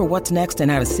 Planning for what's next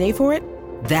and how to save for it?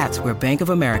 That's where Bank of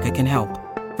America can help.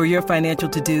 For your financial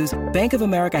to-dos, Bank of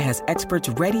America has experts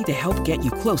ready to help get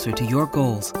you closer to your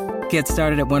goals. Get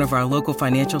started at one of our local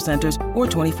financial centers or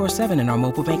 24/7 in our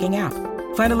mobile banking app.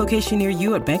 Find a location near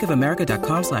you at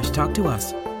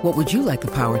bankofamerica.com/talktous. What would you like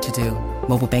the power to do?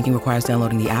 Mobile banking requires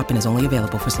downloading the app and is only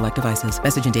available for select devices.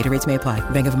 Message and data rates may apply.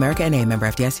 Bank of America N.A., member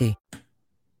FDIC.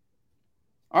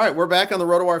 All right, we're back on the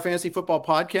RotoWire Fantasy Football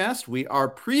Podcast. We are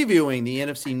previewing the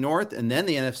NFC North and then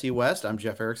the NFC West. I'm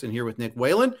Jeff Erickson here with Nick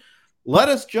Whalen. Let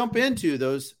us jump into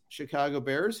those Chicago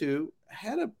Bears, who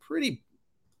had a pretty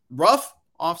rough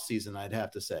offseason, I'd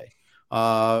have to say.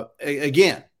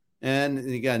 Again, and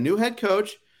they got a new head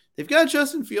coach. They've got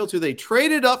Justin Fields, who they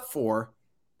traded up for.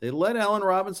 They let Allen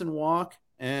Robinson walk,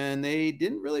 and they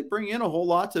didn't really bring in a whole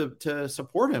lot to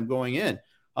support him going in.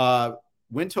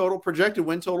 Projected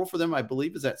win total for them, I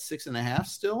believe, is at 6.5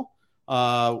 still.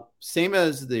 Same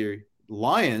as the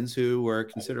Lions, who were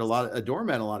considered a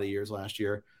doormat a lot of years last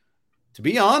year. To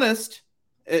be honest,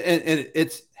 and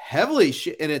it's heavily,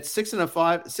 and it's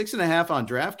 6.5 on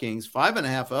DraftKings,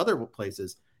 5.5 other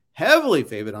places, heavily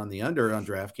favored on the under on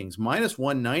DraftKings, minus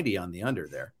 190 on the under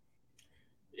there.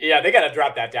 Yeah, they got to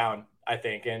drop that down, I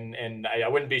think, and I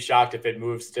wouldn't be shocked if it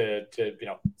moves to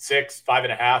 6,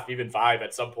 5.5, even 5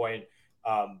 at some point.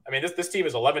 This team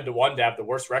is 11-1 to have the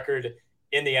worst record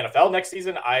in the NFL next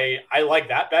season. I like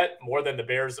that bet more than the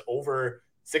Bears over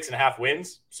 6.5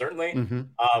 wins, certainly.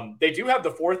 Mm-hmm. They do have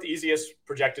the 4th easiest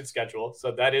projected schedule,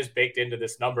 so that is baked into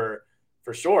this number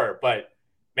for sure. But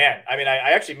man,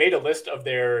 I actually made a list of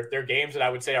their games that I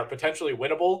would say are potentially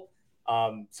winnable.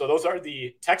 So those are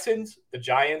the Texans, the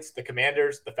Giants, the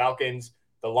Commanders, the Falcons,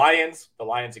 the Lions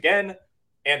again,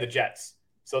 and the Jets.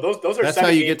 So those are that's how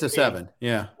you get to 7.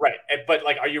 Yeah. Right. But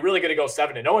are you really going to go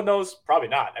 7-0 in those? Probably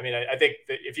not. I think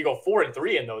that if you go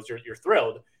 4-3 in those, you're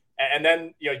thrilled. And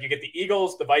then, you get the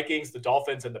Eagles, the Vikings, the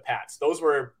Dolphins, and the Pats. Those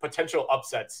were potential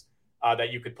upsets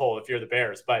that you could pull if you're the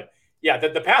Bears. But yeah,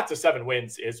 the path to 7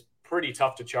 wins is pretty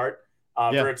tough to chart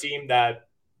for a team that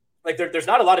there's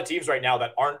not a lot of teams right now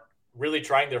that aren't really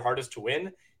trying their hardest to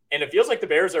win. And it feels like the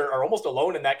Bears are almost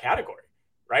alone in that category.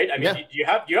 Right. You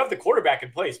have the quarterback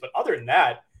in place, but other than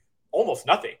that, almost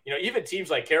nothing. Even teams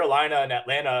like Carolina and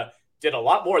Atlanta did a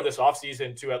lot more this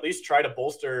offseason to at least try to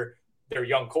bolster their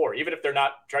young core, even if they're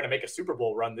not trying to make a Super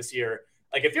Bowl run this year.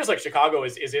 It feels like Chicago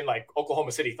is in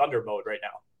Oklahoma City Thunder mode right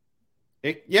now.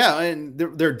 And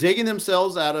they're digging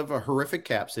themselves out of a horrific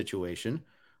cap situation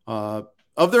of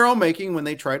their own making when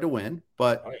they tried to win.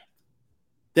 But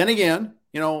then again,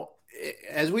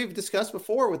 as we've discussed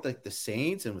before with the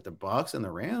Saints and with the Bucks and the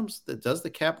Rams, does the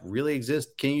cap really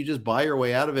exist? Can you just buy your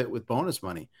way out of it with bonus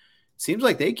money? It seems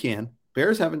like they can.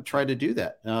 Bears haven't tried to do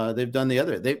that. They've done the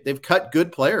other. They've cut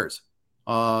good players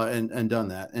and done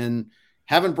that, and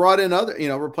haven't brought in other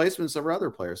replacements of other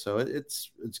players. So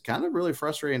it's kind of really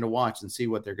frustrating to watch and see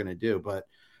what they're going to do. But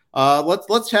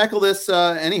let's tackle this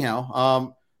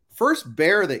anyhow. First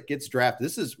Bear that gets drafted.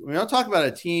 This is, we're not talking about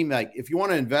a team if you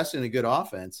want to invest in a good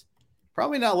offense,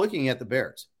 probably not looking at the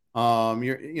Bears. I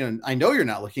know you're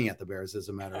not looking at the Bears, as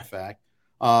a matter of fact.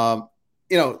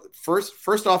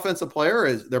 First offensive player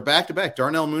is they're back-to-back,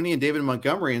 Darnell Mooney and David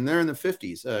Montgomery, and they're in the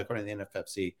 50s, according to the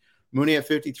NFFC. Mooney at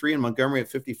 53 and Montgomery at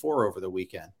 54 over the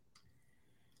weekend.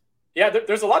 Yeah,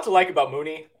 there's a lot to like about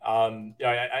Mooney.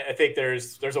 I think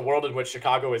there's a world in which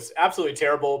Chicago is absolutely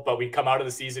terrible, but we come out of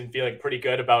the season feeling pretty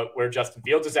good about where Justin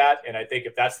Fields is at. And I think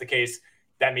if that's the case,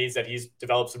 that means that he's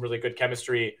developed some really good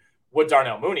chemistry with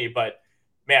Darnell Mooney. But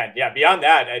man, yeah, beyond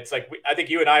that, it's like I think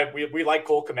you and I we like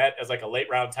Cole Kmet as like a late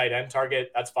round tight end target.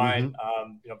 That's fine.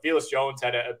 Velus Jones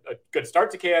had a good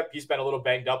start to camp. He's been a little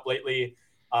banged up lately.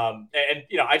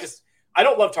 I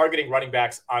don't love targeting running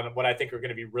backs on what I think are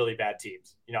going to be really bad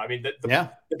teams.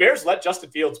 The Bears let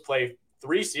Justin Fields play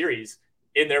 3 series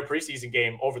in their preseason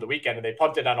game over the weekend, and they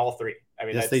punted on all 3. I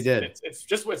mean, yes, they did. It's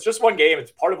just one game.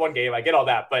 It's part of one game. I get all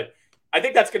that, but I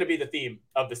think that's going to be the theme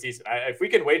of the season. If we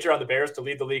can wager on the Bears to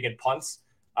lead the league in punts,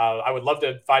 I would love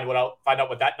to find out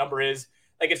what that number is.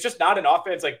 Like, it's just not an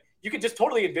offense. Like, you can just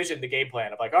totally envision the game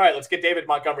plan of like, all right, let's get David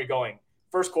Montgomery going.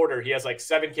 First quarter, he has like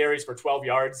 7 carries for 12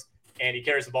 yards. And he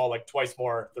carries the ball like twice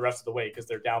more the rest of the way because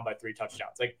they're down by 3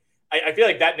 touchdowns. Like, I feel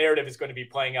like that narrative is going to be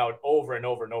playing out over and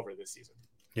over and over this season.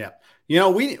 Yeah.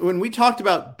 When we talked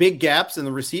about big gaps in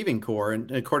the receiving core, and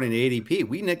according to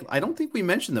ADP, I don't think we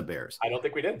mentioned the Bears. I don't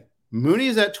think we did. Mooney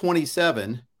is at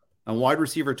 27, a wide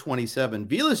receiver 27.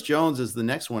 Velus Jones is the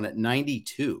next one at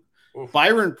 92. Oof.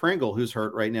 Byron Pringle, who's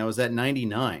hurt right now, is at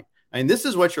 99. I mean, this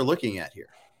is what you're looking at here.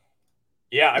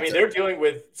 Yeah, I mean, they're dealing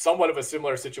with somewhat of a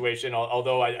similar situation,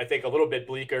 although I think a little bit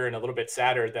bleaker and a little bit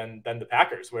sadder than the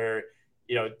Packers, where,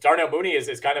 Darnell Mooney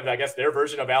is kind of, I guess, their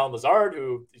version of Allen Lazard,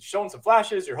 who is showing some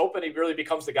flashes. You're hoping he really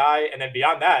becomes the guy. And then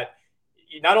beyond that,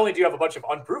 not only do you have a bunch of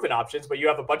unproven options, but you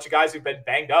have a bunch of guys who've been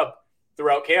banged up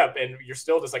throughout camp. And you're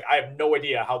still just like, I have no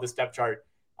idea how this depth chart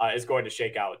is going to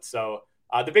shake out. So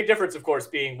the big difference, of course,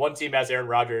 being one team has Aaron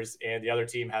Rodgers and the other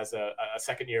team has a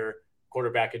second-year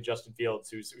quarterback in Justin Fields,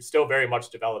 who's still very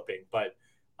much developing. But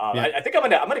I think I'm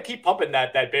gonna keep pumping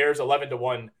that Bears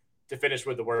 11-1 to finish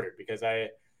with the word, because I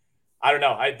don't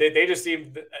know. They just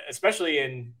seem, especially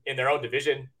in their own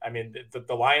division. I mean,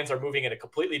 the Lions are moving in a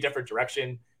completely different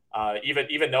direction.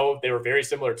 Even though they were very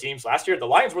similar teams last year, the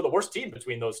Lions were the worst team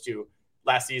between those two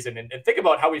last season. And think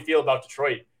about how we feel about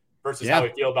Detroit versus how we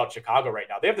feel about Chicago right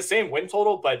now. They have the same win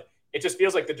total, but it just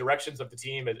feels like the directions of the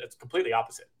team, it's completely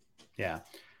opposite. Yeah.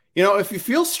 If you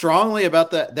feel strongly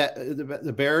about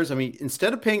the Bears, I mean,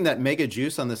 instead of paying that mega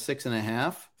juice on the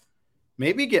 6.5,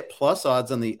 maybe get plus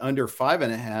odds on the under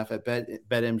 5.5 at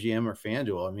BetMGM or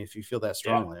FanDuel. I mean, if you feel that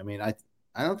strongly, I mean, I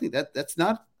don't think that's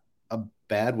not a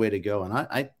bad way to go. And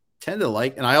I tend to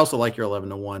like, and I also like your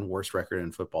 11-1 worst record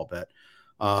in football bet.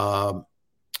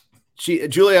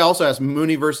 Julia also asked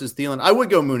Mooney versus Thielen. I would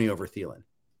go Mooney over Thielen.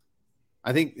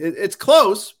 I think it's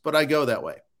close, but I go that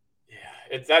way.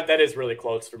 That is really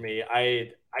close for me.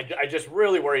 I just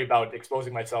really worry about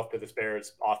exposing myself to this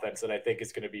Bears offense that I think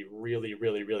is going to be really,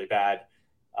 really, really bad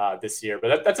this year.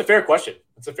 But that's a fair question.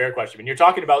 It's a fair question. I mean, you're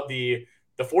talking about the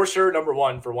for sure number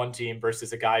one for one team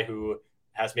versus a guy who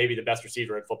has maybe the best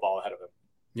receiver in football ahead of him.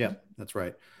 Yeah, that's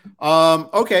right.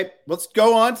 Okay, let's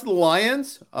go on to the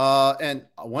Lions. And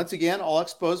once again, I'll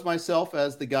expose myself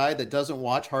as the guy that doesn't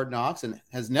watch Hard Knocks and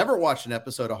has never watched an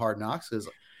episode of Hard Knocks, because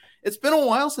it's been a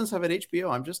while since I've had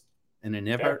HBO. I'm just an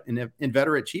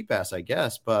inveterate cheap ass, I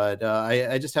guess. But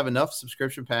I just have enough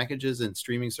subscription packages and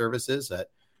streaming services that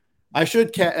I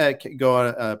should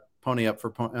go pony up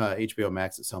for HBO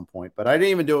Max at some point. But I didn't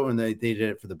even do it when they did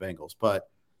it for the Bengals. But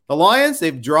the Lions,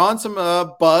 they've drawn some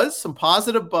buzz, some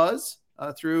positive buzz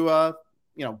through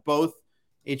both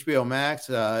HBO Max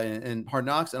and Hard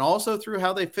Knocks, and also through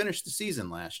how they finished the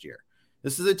season last year.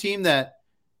 This is a team that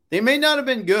they may not have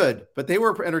been good, but they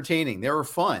were entertaining. They were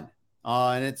fun.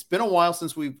 And it's been a while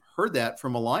since we've heard that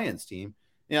from a Lions team.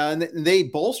 And they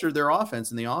bolstered their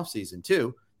offense in the offseason,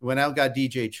 too. Went out and got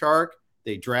DJ Chark.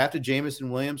 They drafted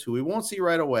Jamison Williams, who we won't see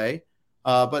right away.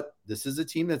 But this is a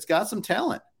team that's got some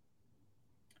talent.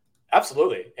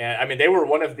 Absolutely. And I mean, they were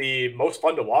one of the most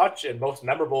fun to watch and most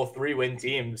memorable 3-win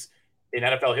teams in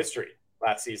NFL history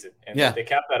last season. And they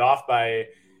capped that off by,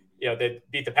 they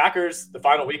beat the Packers the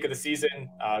final week of the season.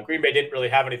 Green Bay didn't really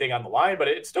have anything on the line, but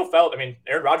it still felt, I mean,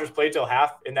 Aaron Rodgers played till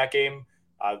half in that game.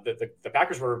 The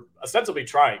Packers were ostensibly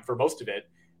trying for most of it.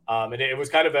 And it was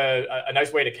kind of a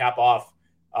nice way to cap off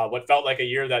what felt like a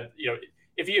year that,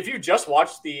 if you just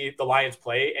watched the Lions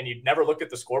play and you'd never looked at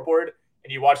the scoreboard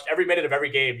and you watched every minute of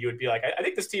every game, you would be like, I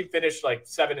think this team finished like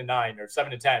 7-9 or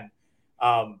 7-10.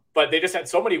 But they just had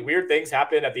so many weird things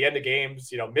happen at the end of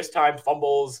games, mistimed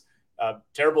fumbles,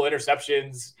 terrible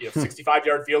interceptions,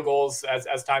 65-yard field goals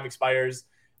as time expires.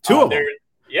 Two of them.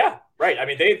 Yeah, right. I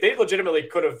mean, they legitimately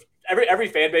could have. Every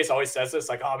fan base always says this,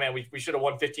 like, oh man, we should have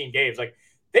won 15 games. Like,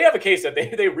 they have a case that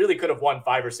they really could have won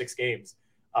 5 or 6 games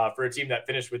for a team that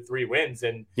finished with 3 wins.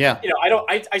 And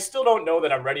I still don't know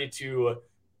that I'm ready to.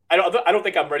 I don't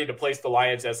think I'm ready to place the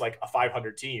Lions as like a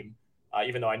 500 team,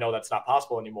 even though I know that's not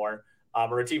possible anymore,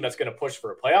 or a team that's going to push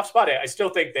for a playoff spot. I still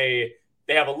think they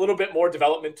have a little bit more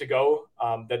development to go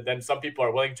than some people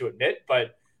are willing to admit.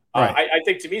 But I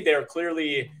think, to me, they're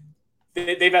clearly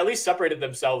they've at least separated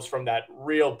themselves from that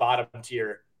real bottom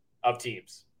tier of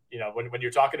teams. When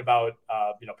you're talking about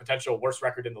potential worst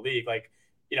record in the league, like,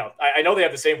 I know they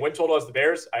have the same win total as the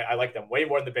Bears. I like them way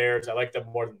more than the Bears. I like them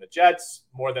more than the Jets,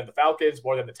 more than the Falcons,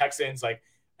 more than the Texans. Like,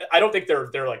 I don't think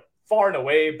they're like far and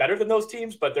away better than those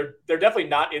teams, but they're definitely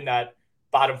not in that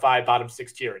bottom 5, bottom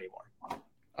 6 tier anymore.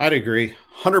 I'd agree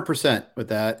 100% with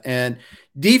that. And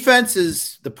defense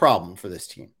is the problem for this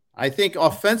team. I think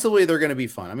offensively they're going to be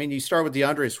fun. I mean, you start with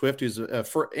DeAndre Swift, who's a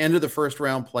end of the first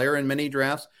round player in many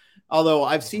drafts, although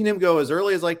I've seen him go as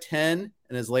early as like 10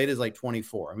 and as late as like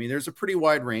 24. I mean, there's a pretty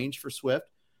wide range for Swift.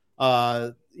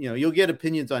 You'll get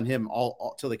opinions on him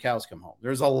all till the cows come home.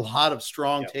 There's a lot of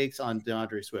strong takes on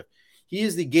DeAndre Swift. He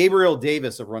is the Gabriel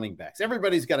Davis of running backs.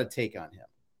 Everybody's got a take on him.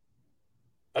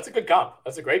 That's a good comp.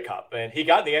 That's a great comp. And he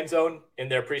got in the end zone in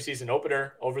their preseason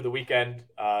opener over the weekend.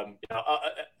 At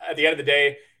the end of the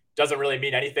day, doesn't really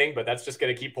mean anything, but that's just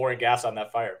going to keep pouring gas on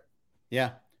that fire.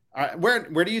 Yeah. All right.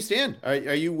 Where do you stand? Are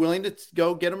you willing to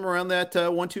go get him around that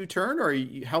 1-2 turn, or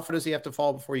how far does he have to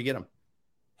fall before you get him?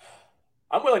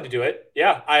 I'm willing to do it.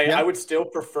 Yeah. I would still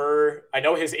prefer, I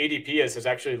know his ADP has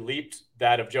actually leaped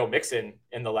that of Joe Mixon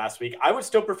in the last week. I would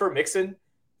still prefer Mixon,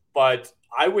 but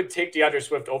I would take DeAndre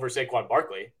Swift over Saquon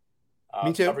Barkley.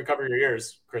 Me too. Recover your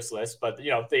ears, Chris Liss, but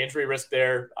the injury risk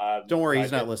there. Don't worry.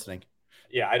 He's not listening.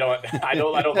 Yeah. I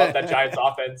don't love that Giants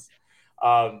offense.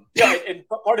 And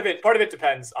part of it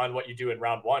depends on what you do in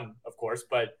round 1, of course.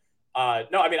 But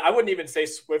no, I mean, I wouldn't even say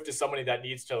Swift is somebody that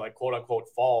needs to, like, quote unquote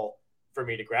fall for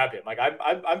me to grab him. Like,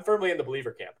 I'm firmly in the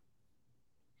believer camp.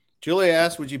 Julia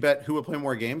asked, would you bet who would play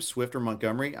more games, Swift or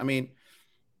Montgomery? I mean,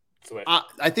 Swift.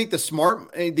 I think the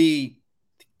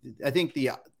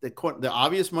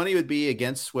obvious money would be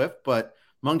against Swift, but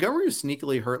Montgomery was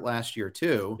sneakily hurt last year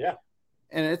too. Yeah.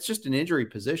 And it's just an injury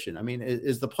position. I mean,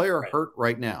 is the player hurt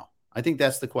right now? I think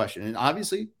that's the question. And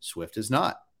obviously Swift is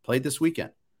not played this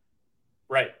weekend.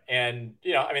 Right. And,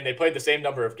 I mean, they played the same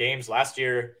number of games last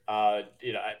year.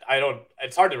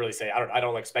 It's hard to really say. I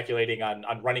don't like speculating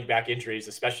on running back injuries,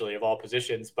 especially of all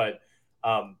positions, but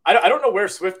I don't know where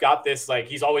Swift got this, like,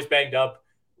 he's always banged up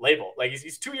label. Like,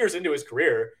 he's 2 years into his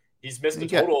career. He's missed a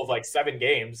total of like 7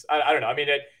 games. I don't know. I mean,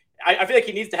 I feel like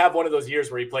he needs to have one of those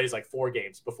years where he plays like 4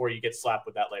 games before you get slapped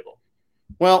with that label.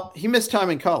 Well, he missed time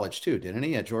in college too, didn't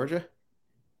he, at Georgia?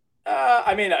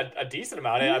 I mean, a decent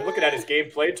amount. I'm looking at his game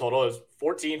played total. It was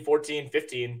 14,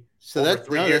 15. So that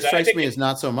strikes me as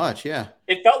not so much. Yeah.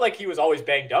 It felt like he was always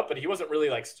banged up, but he wasn't really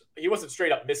he wasn't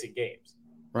straight up missing games.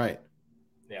 Right.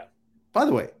 Yeah. By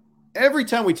the way, every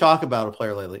time we talk about a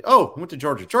player lately, went to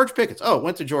Georgia. George Pickens.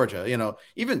 Went to Georgia.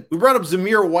 Even we brought up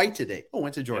Zamir White today.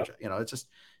 Went to Georgia. Yep. It's just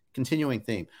continuing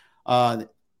theme. It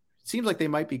seems like they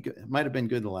might have been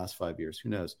good in the last 5 years. Who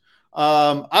knows?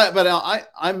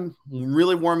 I'm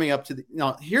really warming up to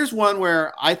here's one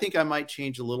where I think I might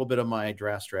change a little bit of my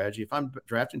draft strategy. If I'm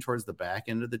drafting towards the back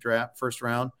end of the draft, first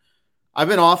round, I've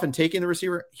been often taking the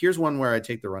receiver. Here's one where I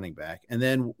take the running back and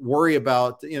then worry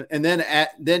about, and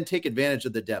then take advantage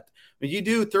of the depth. When you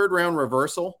do third round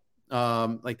reversal,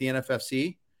 like the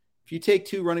NFFC, if you take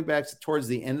 2 running backs towards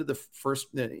the end of the first,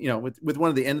 with one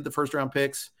of the end of the first round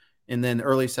picks and then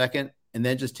early second, and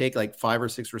then just take like 5 or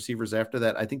 6 receivers after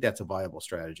that, I think that's a viable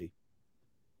strategy.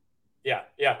 Yeah,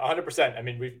 100%. I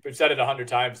mean, we've said it 100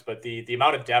 times, but the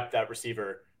amount of depth that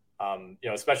receiver,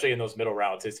 especially in those middle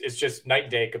rounds, is just night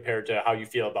and day compared to how you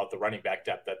feel about the running back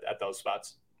depth at those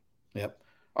spots. Yep.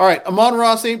 All right,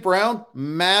 Amon-Ra St. Brown,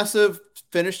 massive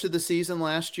finish to the season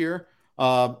last year.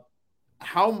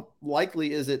 How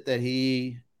likely is it that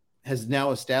he has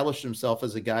now established himself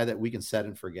as a guy that we can set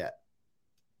and forget?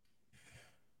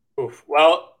 Oof.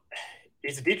 Well,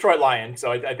 he's a Detroit Lion,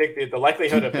 so I think the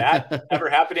likelihood of that ever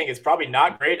happening is probably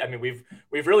not great. I mean, we've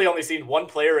really only seen one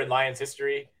player in Lions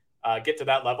history get to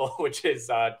that level, which is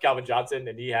Calvin Johnson,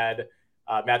 and he had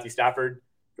Matthew Stafford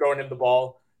throwing him the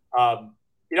ball. There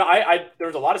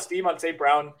was a lot of steam on St.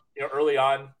 Brown, early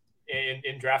on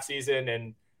in draft season,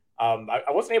 and I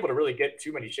wasn't able to really get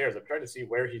too many shares. I'm trying to see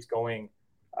where he's going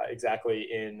exactly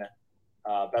in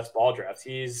best ball drafts.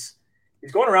 He's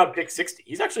going around pick 60.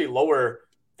 He's actually lower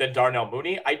than Darnell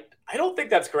Mooney. I don't think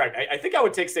that's correct. I think I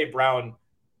would take St. Brown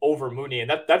over Mooney,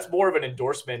 and that's more of an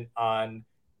endorsement on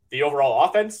the overall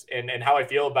offense and how I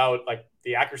feel about like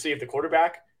the accuracy of the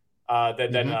quarterback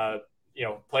than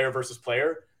player versus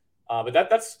player. But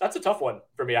that's a tough one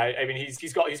for me. I mean,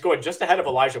 he's going just ahead of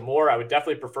Elijah Moore. I would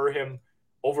definitely prefer him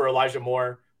over Elijah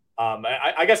Moore.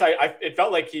 I guess it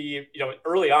felt like he,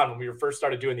 early on when we first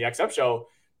started doing the XM show,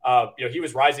 he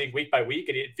was rising week by week,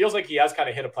 and it feels like he has kind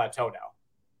of hit a plateau now.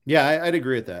 Yeah, I'd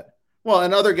agree with that. Well,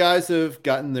 and other guys have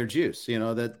gotten their juice,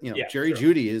 Jerry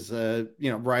Jeudy is,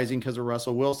 rising because of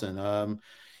Russell Wilson. Some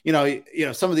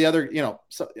of the other,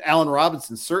 Allen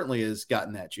Robinson certainly has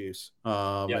gotten that juice.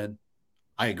 And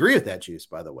I agree with that juice,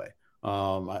 by the way.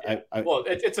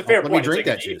 It's a fair point. Let me drink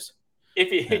that juice.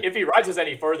 If he rises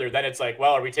any further, then it's like,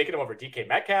 well, are we taking him over DK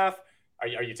Metcalf? Are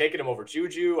you taking him over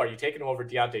Juju? Are you taking him over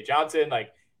Deontay Johnson?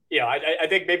 Like, I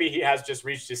think maybe he has just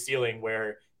reached his ceiling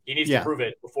where he needs to prove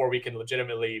it before we can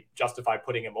legitimately justify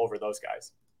putting him over those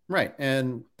guys. Right.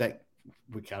 And that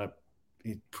we kind of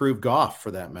prove Goff for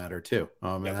that matter too.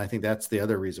 And I think that's the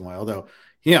other reason why, although,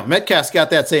 Metcalf's got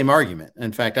that same argument.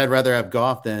 In fact, I'd rather have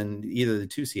Goff than either the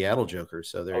two Seattle Jokers.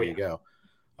 So there you go.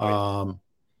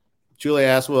 Julia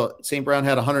asked, well, St. Brown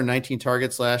had 119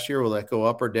 targets last year. Will that go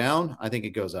up or down? I think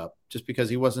it goes up just because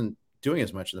he wasn't doing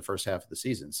as much in the first half of the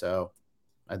season. So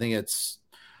I think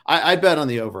I'd bet on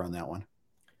the over on that one.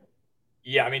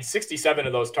 Yeah, I mean, 67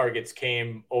 of those targets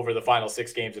came over the final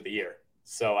 6 games of the year.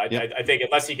 So I think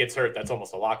unless he gets hurt, that's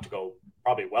almost a lock to go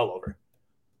probably well over.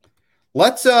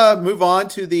 Let's move on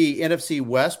to the NFC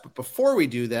West. But before we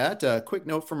do that, a quick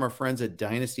note from our friends at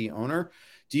Dynasty Owner.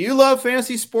 Do you love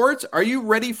fantasy sports? Are you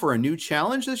ready for a new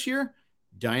challenge this year?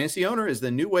 Dynasty Owner is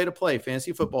the new way to play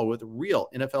fantasy football with real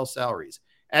NFL salaries,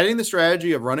 adding the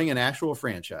strategy of running an actual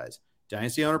franchise.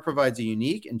 Dynasty Owner provides a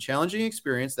unique and challenging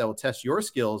experience that will test your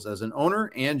skills as an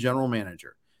owner and general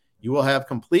manager. You will have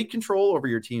complete control over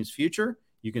your team's future.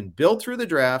 You can build through the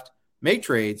draft, make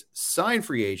trades, sign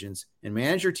free agents, and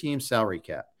manage your team's salary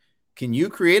cap. Can you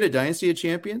create a dynasty of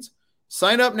champions?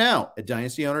 Sign up now at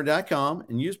dynastyowner.com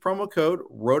and use promo code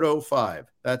ROTO5.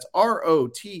 That's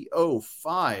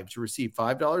ROTO5 to receive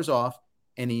 $5 off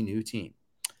any new team.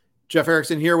 Jeff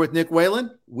Erickson here with Nick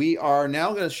Whalen. We are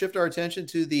now going to shift our attention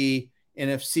to the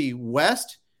NFC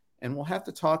West, and we'll have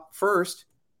to talk first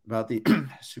about the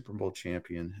Super Bowl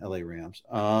champion LA Rams.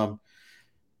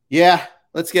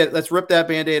 Let's rip that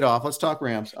Band-Aid off. Let's talk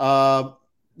Rams.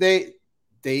 They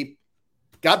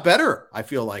got better, I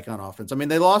feel like, on offense. I mean,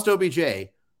 they lost OBJ,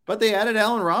 but they added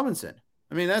Allen Robinson.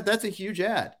 I mean, that's a huge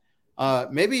add.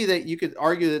 Maybe that you could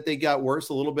argue that they got worse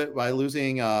a little bit by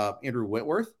losing Andrew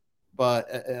Whitworth,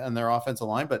 but on their offensive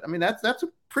line. But I mean, that's a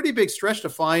pretty big stretch to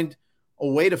find a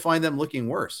way to find them looking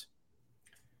worse.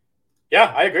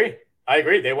 Yeah, I agree.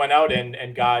 They went out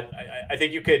and got. I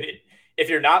think you could. If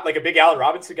you're not like a big Allen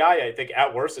Robinson guy, I think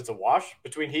at worst it's a wash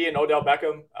between he and Odell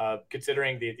Beckham,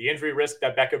 considering the injury risk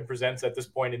that Beckham presents at this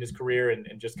point in his career and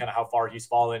just kind of how far he's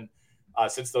fallen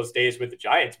since those days with the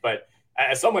Giants. But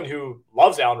as someone who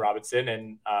loves Allen Robinson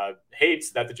and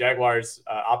hates that the Jaguars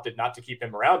opted not to keep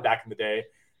him around back in the day,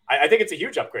 I think it's a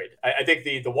huge upgrade. I think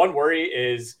the one worry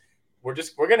is we're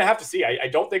going to have to see. I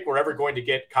don't think we're ever going to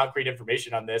get concrete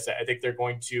information on this. I think they're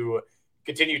going to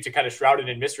continue to kind of shroud it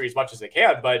in mystery as much as they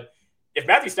can. But if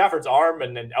Matthew Stafford's arm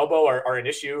and elbow are an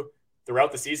issue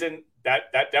throughout the season,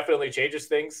 that definitely changes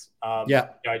things.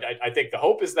 I think the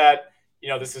hope is that,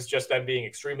 this is just them being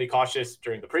extremely cautious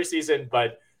during the preseason.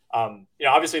 But,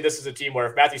 obviously this is a team where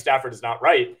if Matthew Stafford is not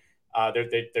right,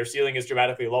 their ceiling is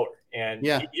dramatically lower. And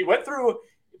he went through,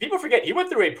 people forget, he went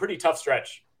through a pretty tough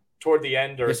stretch toward the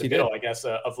end or the middle, I guess,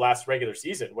 of last regular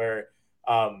season where,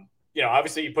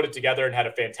 obviously he put it together and had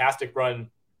a fantastic run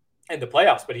in the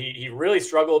playoffs, but he really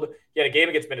struggled. He had a game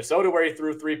against Minnesota where he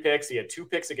threw 3 picks. He had 2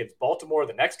 picks against Baltimore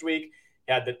the next week.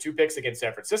 He had the 2 picks against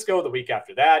San Francisco the week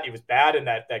after that. He was bad in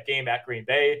that game at Green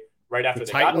Bay right after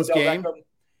the Titans game.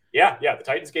 Yeah, the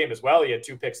Titans game as well. He had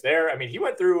 2 picks there. I mean, he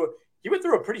went through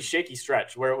a pretty shaky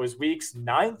stretch where it was weeks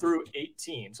 9 through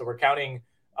 18. So we're counting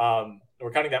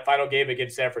that final game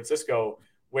against San Francisco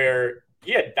where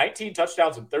he had 19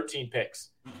 touchdowns and 13 picks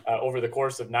over the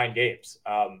course of 9 games.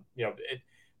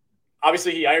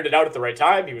 Obviously, he ironed it out at the right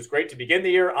time. He was great to begin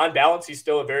the year. On balance, he's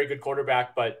still a very good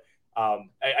quarterback. But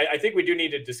I think we do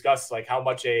need to discuss like how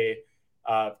much a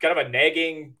kind of a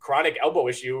nagging chronic elbow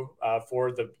issue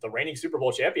for the reigning Super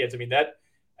Bowl champions. I mean,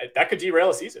 that could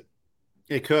derail a season.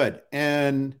 It could.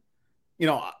 And,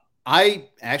 I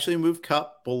actually moved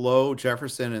Kupp below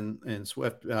Jefferson and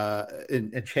Swift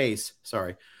and Chase.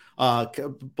 Sorry.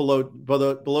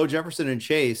 Below Jefferson and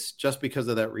Chase just because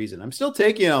of that reason. I'm still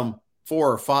taking them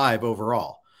 4 or 5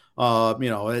 overall.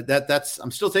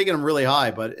 I'm still taking him really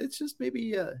high, but it's just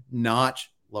maybe a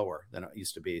notch lower than it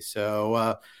used to be.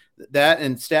 So that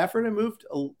and Stafford, I moved,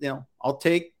 I'll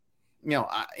take,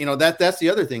 that's the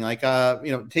other thing, like,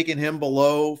 taking him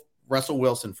below Russell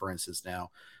Wilson, for instance.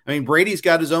 Now, I mean, Brady's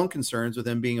got his own concerns with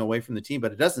him being away from the team,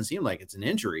 but it doesn't seem like it's an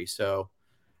injury. So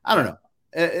I don't know.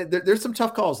 There's some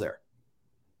tough calls there.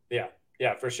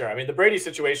 Yeah, for sure. I mean, the Brady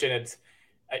situation,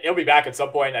 he'll be back at some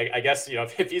point. I guess,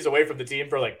 if he's away from the team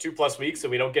for like 2+ weeks and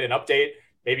we don't get an update,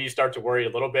 maybe you start to worry a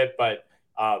little bit. But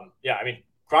I mean,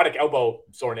 chronic elbow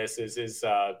soreness is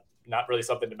not really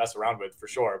something to mess around with, for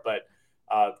sure. But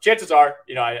chances are,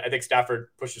 I think Stafford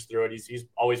pushes through it. He's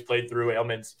always played through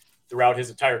ailments throughout his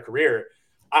entire career.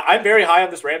 I'm very high on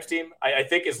this Rams team. I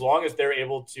think as long as they're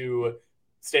able to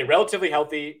stay relatively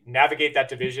healthy, navigate that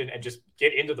division, and just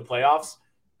get into the playoffs,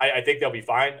 I think they'll be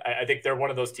fine. I think they're one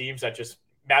of those teams that just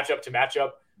matchup to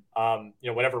matchup,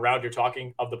 whatever round you're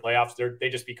talking of the playoffs, they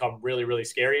just become really, really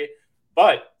scary.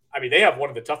 But I mean, they have one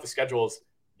of the toughest schedules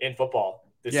in football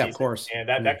this season. Of course. And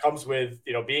that comes with,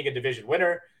 being a division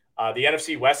winner. The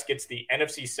NFC West gets the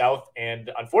NFC South and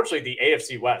unfortunately the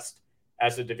AFC West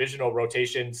as a divisional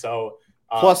rotation. So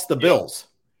plus the Bills.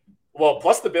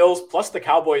 Plus the Bills, plus the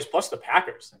Cowboys, plus the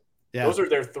Packers. Yeah. Those are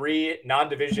their 3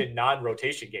 non-division,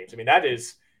 non-rotation games. I mean,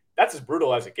 that's as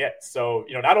brutal as it gets. So,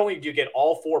 not only do you get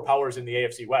all 4 powers in the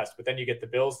AFC West, but then you get the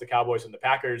Bills, the Cowboys, and the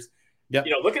Packers. Yep.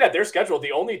 Looking at their schedule,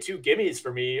 the only 2 gimmies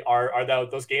for me are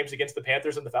those games against the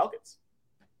Panthers and the Falcons.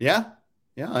 Yeah.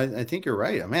 Yeah, I think you're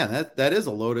right. Man, that is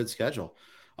a loaded schedule.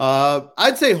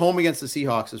 I'd say home against the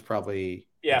Seahawks is probably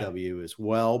a W as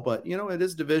well, but it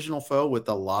is a divisional foe with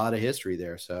a lot of history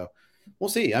there. So we'll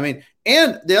see. I mean,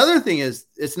 and the other thing is,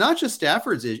 it's not just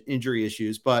Stafford's injury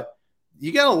issues, but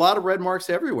you got a lot of red marks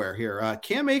everywhere here.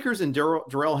 Cam Akers and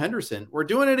Darrell Henderson, we're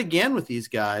doing it again with these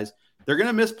guys. They're going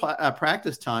to miss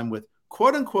practice time with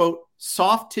quote unquote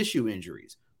soft tissue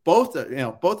injuries. Both had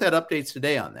updates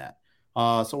today on that.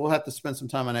 So we'll have to spend some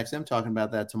time on XM talking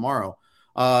about that tomorrow.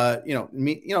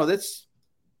 That's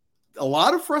a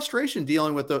lot of frustration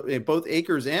dealing with both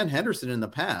Akers and Henderson in the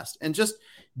past, and just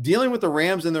dealing with the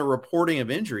Rams and their reporting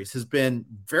of injuries has been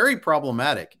very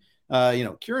problematic.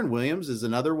 Kieran Williams is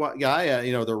another guy,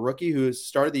 the rookie who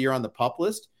started the year on the PUP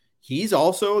list. He's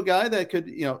also a guy that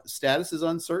could, status is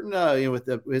uncertain, with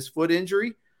his foot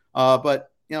injury.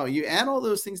 But you add all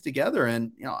those things together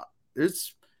and,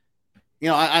 there's,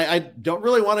 I don't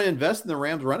really want to invest in the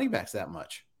Rams running backs that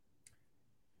much.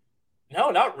 No,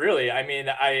 not really. I mean,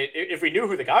 if we knew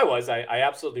who the guy was, I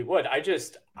absolutely would. I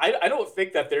don't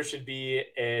think that there should be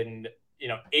an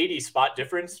 80 spot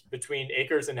difference between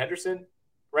Akers and Henderson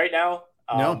right now.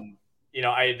 No.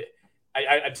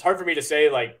 It's hard for me to say,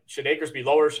 like, should Akers be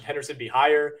lower, should Henderson be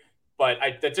higher? But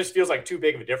that just feels like too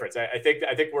big of a difference. I think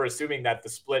we're assuming that the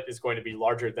split is going to be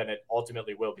larger than it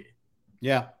ultimately will be.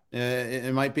 Yeah,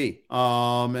 it might be.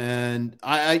 And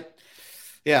I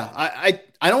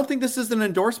don't think this is an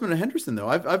endorsement of Henderson, though.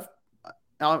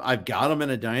 I've got him in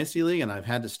a dynasty league, and I've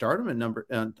had to start him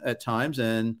at times,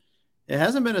 and it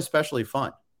hasn't been especially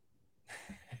fun.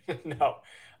 No,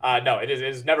 it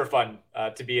is never fun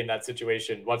to be in that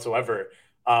situation whatsoever.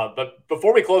 But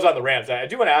before we close on the Rams, I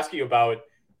do want to ask you about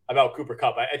Cooper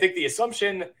Kupp. I think the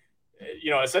assumption,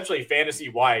 essentially fantasy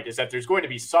wide, is that there's going to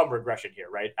be some regression here,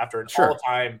 right? After an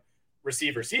all-time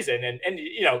receiver season, and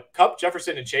Kupp,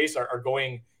 Jefferson, and Chase are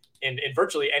going in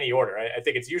virtually any order. I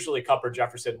think it's usually Kupp or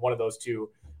Jefferson, one of those two.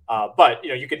 But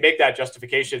you can make that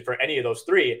justification for any of those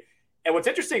 3. And what's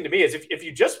interesting to me is if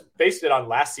you just based it on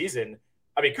last season,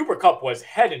 I mean, Cooper Kupp was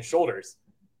head and shoulders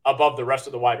above the rest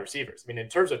of the wide receivers. I mean, in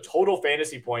terms of total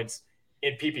fantasy points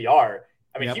in PPR,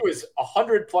 I mean, he was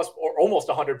 100 plus or almost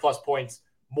 100 plus points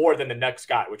more than the next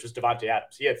guy, which was Davante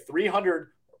Adams. He had 300.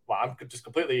 Well, I'm just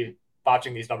completely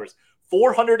botching these numbers.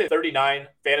 439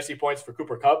 fantasy points for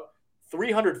Cooper Kupp,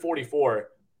 344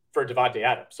 for Davante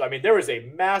Adams. So, I mean, there was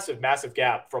a massive, massive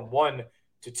gap from 1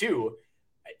 to 2.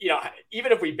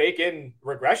 Even if we bake in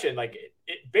regression, like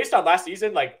based on last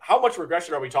season, like how much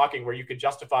regression are we talking where you could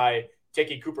justify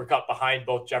taking Cooper Kupp behind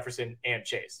both Jefferson and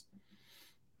Chase?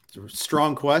 It's a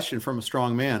strong question from a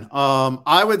strong man.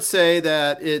 I would say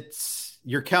that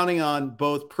you're counting on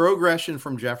both progression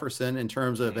from Jefferson in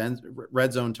terms of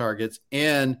red zone targets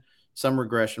and some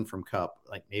regression from Kupp,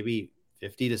 like maybe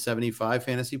 50 to 75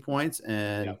 fantasy points,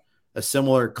 and a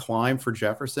similar climb for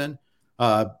Jefferson,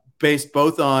 based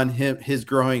both on his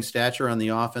growing stature on the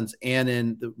offense and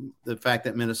in the fact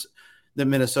that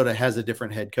Minnesota has a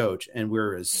different head coach, and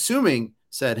we're assuming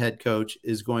said head coach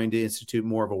is going to institute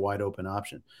more of a wide open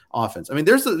offense. I mean,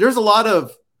 there's a lot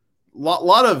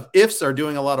of ifs are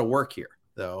doing a lot of work here,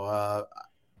 though.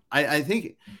 I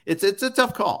think it's a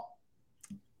tough call.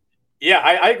 Yeah,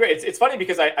 I agree. It's funny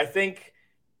because I think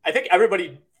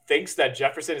everybody thinks that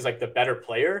Jefferson is like the better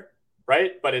player,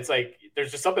 right? But it's like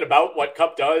there's just something about what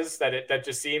Cup does that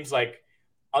just seems like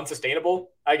unsustainable,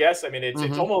 I guess. I mean,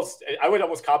 it's almost, I would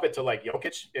almost comp it to like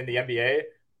Jokic in the NBA,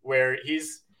 where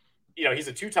he's a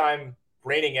 2-time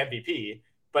reigning MVP,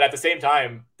 but at the same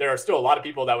time, there are still a lot of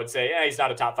people that would say, he's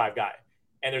not a top 5 guy.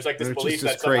 And there's like this belief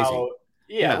that somehow,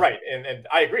 right. And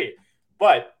I agree.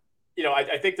 But,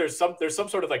 I think there's some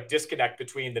sort of like disconnect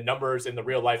between the numbers and the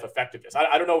real life effectiveness.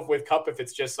 I don't know if with Cup, if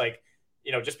it's just like,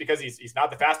 just because he's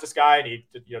not the fastest guy and he,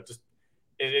 just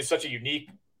is such a unique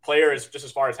player just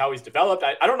as far as how he's developed.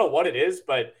 I don't know what it is,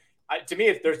 but to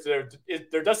me,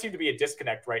 there does seem to be a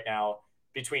disconnect right now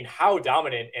between how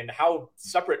dominant and how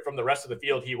separate from the rest of the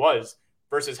field he was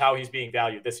versus how he's being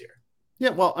valued this year. Yeah,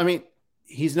 well, I mean,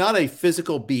 he's not a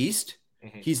physical beast.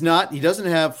 Mm-hmm. He doesn't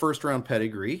have first round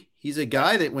pedigree. He's a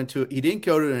guy that he didn't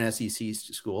go to an SEC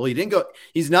school.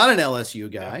 He's not an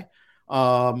LSU guy.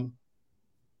 Yeah.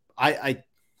 I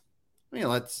mean,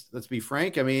 let's be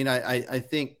frank. I mean, I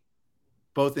think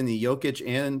both in the Jokic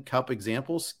and Cup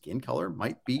examples, skin color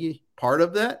might be part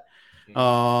of that.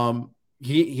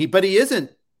 Mm-hmm. But he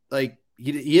isn't like,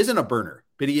 he isn't a burner,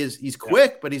 but he's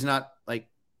quick, but he's not like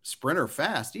sprinter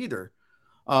fast either.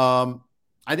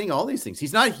 I think all these things,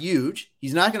 he's not huge.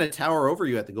 He's not going to tower over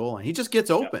you at the goal line. He just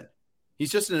gets open. He's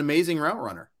just an amazing route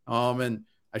runner. And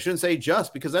I shouldn't say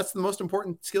just, because that's the most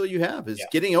important skill you have is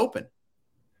getting open.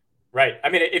 Right. I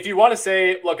mean, if you want to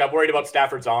say, look, I'm worried about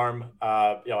Stafford's arm,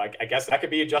 I guess that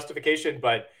could be a justification,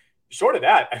 but short of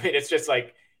that, I mean, it's just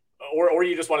like, or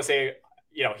you just want to say,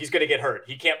 he's going to get hurt.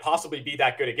 He can't possibly be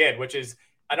that good again, which is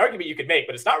an argument you could make,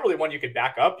 but it's not really one you could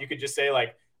back up. You could just say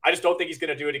like, I just don't think he's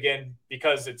going to do it again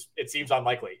because it seems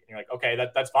unlikely. And you're like, okay,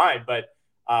 that's fine. But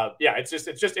it's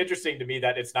just interesting to me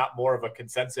that it's not more of a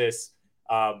consensus.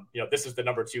 This is the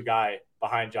number 2 guy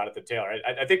behind Jonathan Taylor.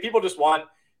 I think people just want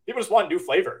new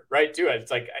flavor, right? Too.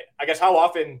 It's like, I guess how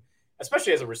often,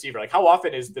 especially as a receiver, like how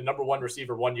often is the number 1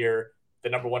 receiver one year, the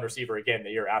number 1 receiver again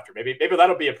the year after? Maybe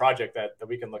that'll be a project that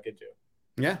we can look into.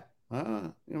 Yeah.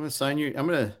 I'm going to sign you.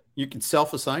 You can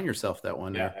self-assign yourself that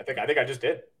one. Yeah. I think I just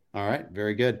did. All right.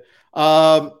 Very good.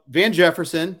 Van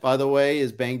Jefferson, by the way,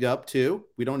 is banged up too.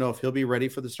 We don't know if he'll be ready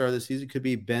for the start of the season. Could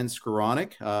be Ben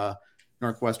Skoranek,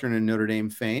 Northwestern and Notre Dame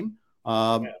fame.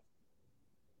 Tyler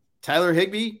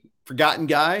Higbee, forgotten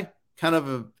guy, kind of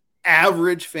an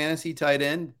average fantasy tight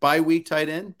end, bye-week tight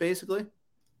end, basically.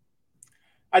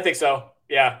 I think so.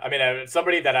 Yeah. I mean,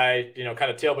 somebody that I, kind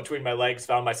of tail between my legs,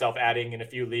 found myself adding in a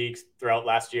few leagues throughout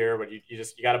last year when you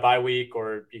got a bye week,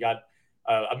 or you got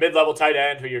a mid-level tight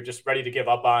end who you're just ready to give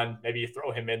up on. Maybe you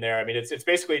throw him in there. I mean, it's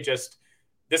basically just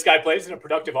this guy plays in a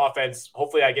productive offense.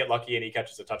 Hopefully I get lucky and he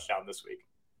catches a touchdown this week.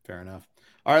 Fair enough.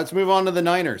 All right, let's move on to the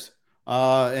Niners.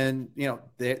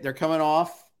 They're coming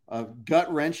off a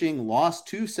gut-wrenching loss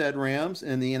to said Rams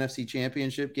in the NFC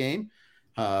Championship game.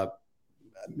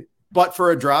 But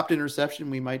for a dropped interception,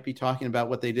 we might be talking about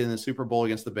what they did in the Super Bowl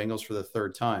against the Bengals for the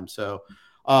 3rd time. So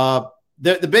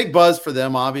the big buzz for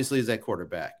them, obviously, is that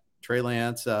quarterback. Trey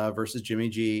Lance versus Jimmy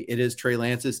G. It is Trey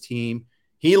Lance's team.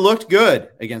 He looked good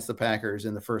against the Packers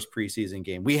in the first preseason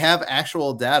game. We have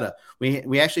actual data.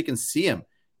 We actually can see him.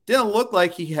 Didn't look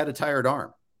like he had a tired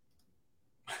arm.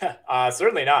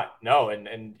 Certainly not. No. And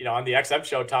on the XM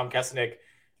show, Tom Kessenich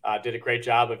did a great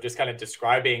job of just kind of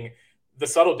describing the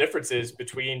subtle differences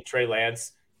between Trey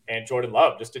Lance and Jordan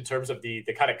Love, just in terms of the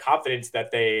kind of confidence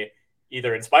that they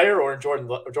either inspire, or in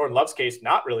Jordan Love's case,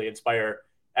 not really inspire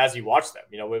as you watch them.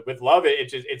 With Love,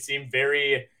 it seemed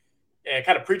very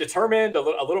kind of predetermined, a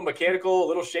little mechanical, a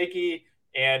little shaky.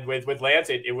 And with Lance,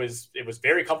 it was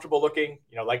very comfortable looking.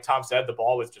 Like Tom said, the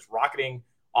ball was just rocketing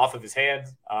off of his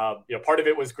hands. Part of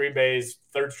it was Green Bay's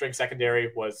 3rd string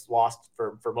secondary was lost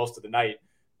for most of the night.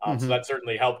 So that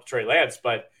certainly helped Trey Lance.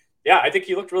 But yeah, I think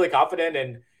he looked really confident.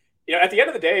 And, at the end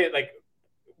of the day, like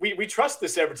we trust the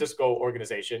San Francisco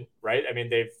organization, right? I mean,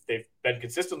 they've been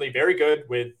consistently very good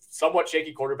with somewhat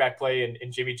shaky quarterback play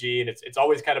in Jimmy G. And it's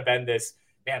always kind of been this,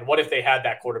 man, what if they had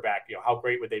that quarterback? How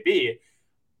great would they be?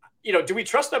 Do we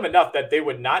trust them enough that they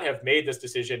would not have made this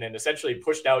decision and essentially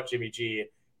pushed out Jimmy G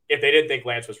if they didn't think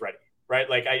Lance was ready, right?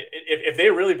 Like if they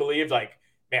really believed like,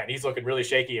 man, he's looking really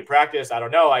shaky in practice, I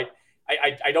don't know. I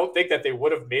don't think that they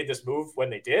would have made this move when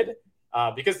they did,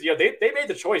 because they made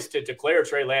the choice to declare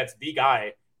Trey Lance the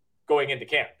guy going into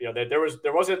camp.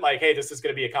 There wasn't like, hey, this is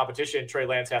going to be a competition. Trey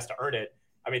Lance has to earn it.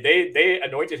 I mean, they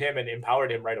anointed him and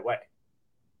empowered him right away.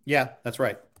 Yeah, that's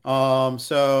right. Are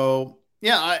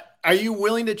you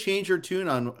willing to change your tune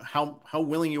on how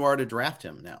willing you are to draft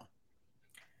him now?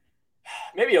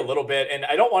 Maybe a little bit. And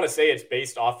I don't want to say it's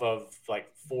based off of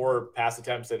like 4 pass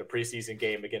attempts in a preseason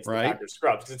game against the Packers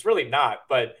scrubs, because it's really not.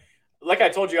 But like I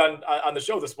told you on the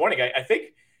show this morning, I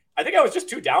think I was just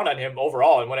too down on him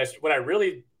overall. And when I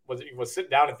really was sitting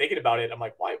down and thinking about it, I'm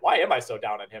like, why am I so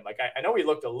down on him? Like, I know he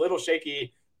looked a little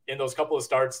shaky in those couple of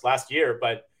starts last year,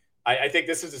 but I think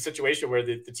this is a situation where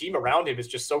the team around him is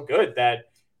just so good that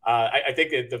I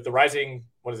think that the rising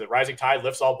tide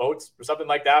lifts all boats or something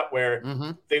like that, where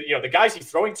the guys he's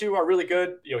throwing to are really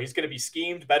good. He's going to be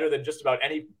schemed better than just about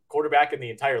any quarterback in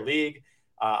the entire league.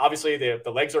 Obviously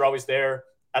the legs are always there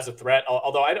as a threat,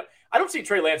 although I don't see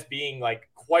Trey Lance being like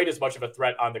quite as much of a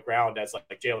threat on the ground as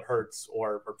like Jalen Hurts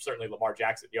or certainly Lamar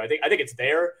Jackson. I think it's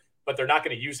there, but they're not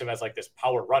going to use him as like this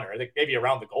power runner. I think maybe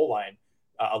around the goal line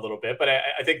a little bit, but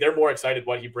I think they're more excited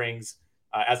what he brings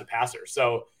as a passer.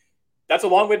 So that's a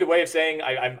long-winded way of saying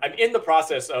I'm in the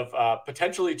process of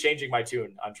potentially changing my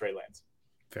tune on Trey Lance.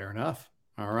 Fair enough.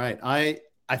 All right.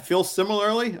 I feel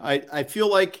similarly. I feel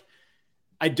like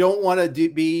I don't want to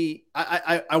be,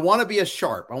 I want to be a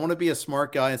sharp. I want to be a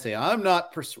smart guy and say, I'm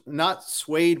not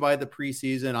swayed by the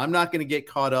preseason. I'm not going to get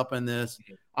caught up in this.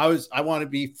 I want to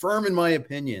be firm in my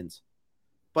opinions.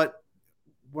 But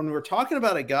when we're talking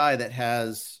about a guy that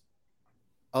has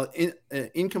an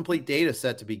incomplete data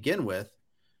set to begin with,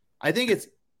 I think it's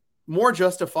more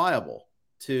justifiable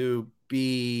to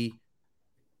be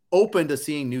open to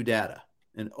seeing new data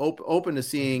and open to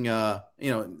seeing,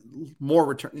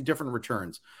 more different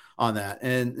returns on that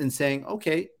and saying,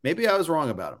 okay, maybe I was wrong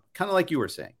about him. Kind of like you were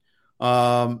saying.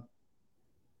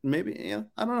 Maybe,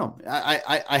 I don't know.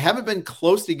 I haven't been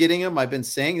close to getting him. I've been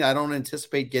saying I don't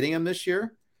anticipate getting him this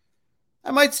year. I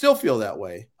might still feel that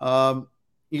way.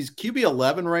 He's QB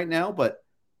 11 right now, but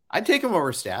I'd take him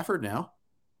over Stafford now.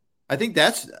 I think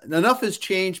that's enough has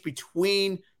changed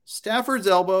between Stafford's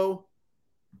elbow,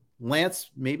 Lance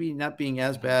maybe not being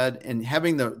as bad, and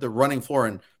having the running floor.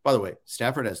 And by the way,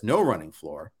 Stafford has no running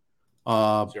floor.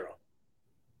 Zero.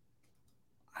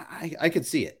 I could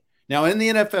see it. Now in the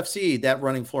NFFC, that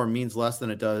running floor means less than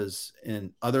it does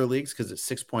in other leagues because it's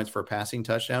 6 points for a passing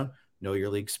touchdown. Know your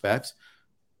league specs.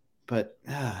 But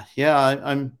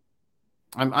I'm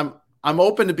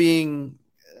open to being.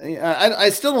 I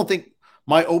still don't think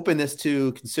my openness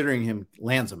to considering him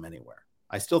lands him anywhere.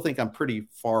 I still think I'm pretty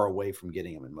far away from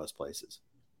getting him in most places.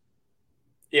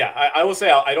 Yeah, I will say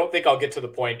I don't think I'll get to the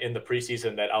point in the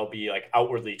preseason that I'll be like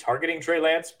outwardly targeting Trey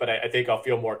Lance, but I think I'll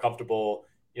feel more comfortable,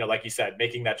 like you said,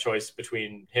 making that choice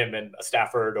between him and a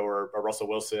Stafford or Russell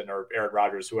Wilson or Aaron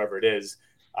Rodgers, whoever it is,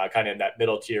 kind of in that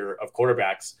middle tier of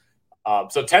quarterbacks.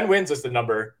 So 10 wins is the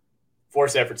number for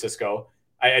San Francisco.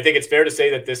 I think it's fair to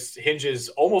say that this hinges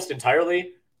almost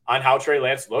entirely on how Trey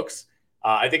Lance looks.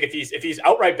 I think if he's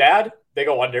outright bad, they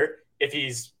go under. If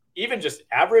he's even just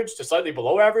average to slightly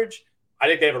below average, I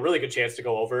think they have a really good chance to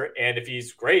go over. And if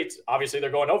he's great, obviously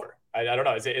they're going over. I don't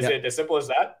know. Is it as simple as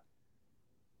that?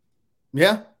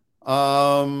 Yeah.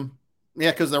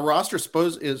 Because the roster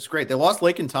is great. They lost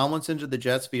Laken Tomlinson to the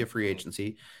Jets via free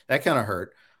agency. That kind of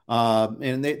hurt.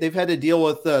 And they've had to deal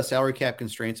with salary cap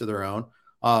constraints of their own,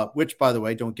 which, by the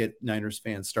way, don't get Niners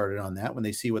fans started on that when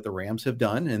they see what the Rams have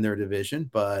done in their division.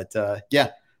 But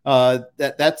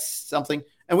that's something.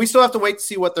 And we still have to wait to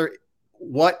see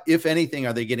what, if anything,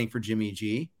 are they getting for Jimmy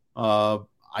G.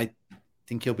 I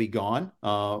think he'll be gone.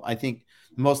 I think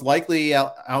the most likely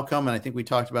outcome, and I think we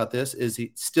talked about this, is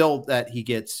that he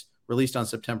gets released on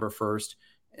September 1st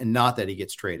and not that he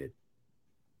gets traded.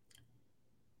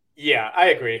 Yeah, I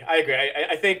agree.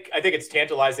 I think it's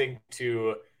tantalizing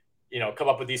to, come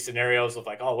up with these scenarios of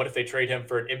like, oh, what if they trade him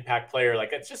for an impact player? Like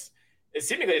it's just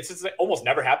like almost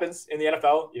never happens in the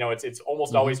NFL. It's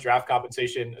almost always draft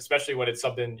compensation, especially when it's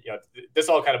something, this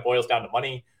all kind of boils down to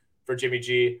money for Jimmy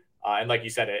G. And like you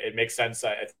said, it makes sense,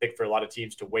 I think, for a lot of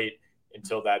teams to wait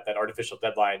until that artificial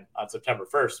deadline on September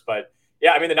 1st. But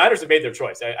yeah, I mean, the Niners have made their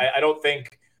choice. I don't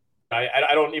think,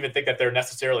 I don't even think that they're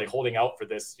necessarily holding out for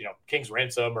this, King's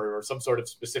ransom or some sort of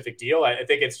specific deal. I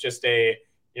think it's just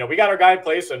we got our guy in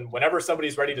place, and whenever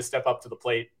somebody's ready to step up to the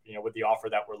plate, with the offer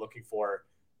that we're looking for,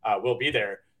 we'll be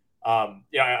there. I'm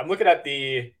looking at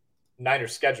the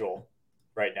Niners schedule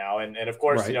right now. And of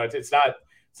course, right. It's not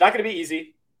going to be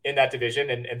easy in that division.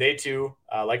 And they too,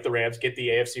 like the Rams, get the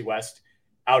AFC West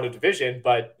out of division.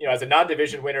 But, as a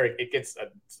non-division winner, it gets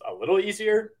a little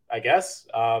easier, I guess.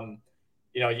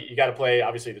 You got to play,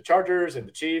 obviously, the Chargers and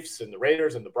the Chiefs and the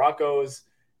Raiders and the Broncos.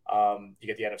 You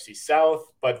get the NFC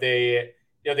South, but they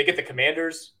get the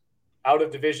Commanders out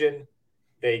of division.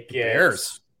 They get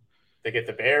Bears. They get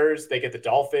the Bears. They get the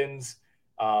Dolphins.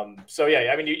 So,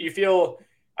 yeah, I mean,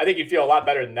 I think you feel a lot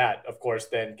better than that, of course,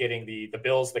 than getting the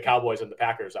Bills, the Cowboys, and the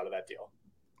Packers out of that deal.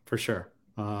 for sure.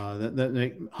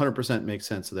 That 100% makes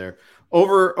sense there.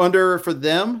 Over under for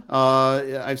them,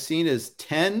 I've seen is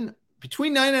 10,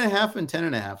 between 9.5 and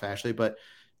 10.5 actually, but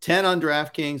 10 on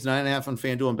DraftKings, 9.5 on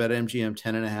FanDuel and BetMGM,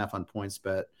 10.5 on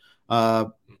PointsBet.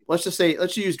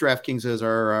 Let's use DraftKings as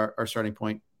our starting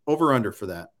point. Over under for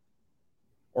that,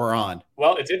 or on.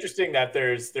 Well, it's interesting that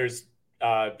there's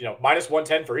minus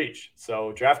 110 for each.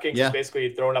 So DraftKings is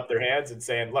basically throwing up their hands and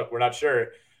saying, look, we're not sure.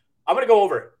 I'm going to go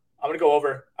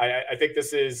over. I think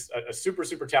this is a super,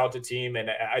 super talented team.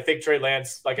 And I think Trey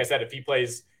Lance, like I said, if he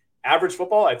plays average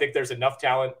football, I think there's enough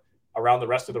talent around the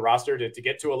rest of the roster to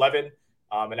get to 11.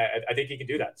 And I think he can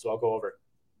do that. So I'll go over.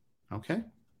 Okay.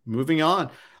 Moving on.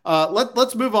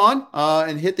 Let's move on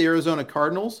and hit the Arizona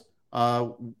Cardinals.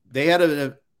 They had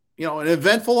an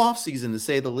eventful offseason, to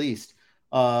say the least.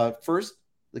 First,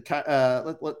 we got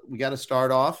to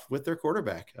start off with their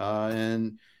quarterback,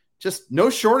 and just no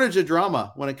shortage of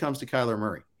drama when it comes to Kyler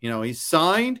Murray. He's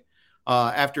signed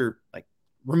after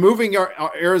removing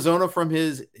Arizona from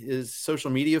his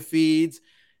social media feeds.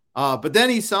 But then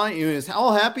he signed. He was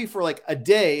all happy for a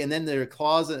day, and then their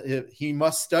clause, he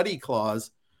must study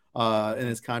clause, in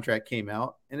his contract came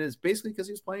out, and it's basically because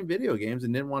he was playing video games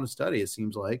and didn't want to study. It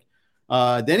seems like.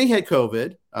 Then he had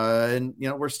COVID, and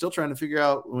we're still trying to figure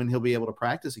out when he'll be able to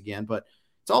practice again. But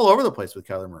it's all over the place with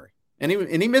Kyler Murray, and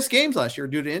he missed games last year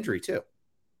due to injury too.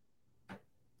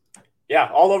 Yeah,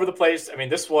 all over the place. I mean,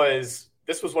 this was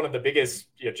one of the biggest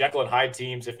Jekyll and Hyde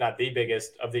teams, if not the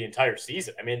biggest, of the entire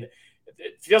season. I mean,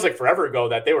 it feels like forever ago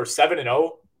that they were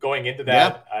 7-0 going into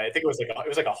that. Yeah. I think it was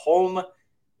like a home.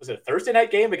 Was it a Thursday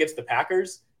night game against the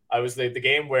Packers? It was the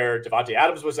game where Devontae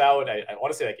Adams was out. I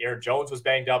want to say Aaron Jones was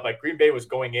banged up. Green Bay was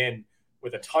going in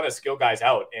with a ton of skill guys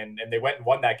out, and they went and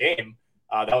won that game.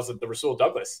 That was the Rasul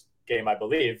Douglas game, I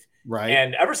believe. Right.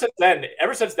 And ever since then,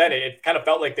 it kind of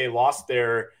felt like they lost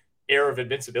their air of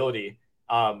invincibility.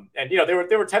 And they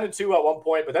were 10-2 at one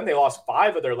point, but then they lost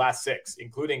 5 of their last 6,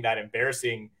 including that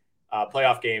embarrassing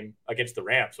playoff game against the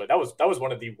Rams. So that was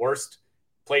one of the worst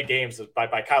played games by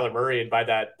Kyler Murray and by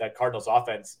that Cardinals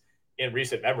offense in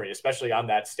recent memory, especially on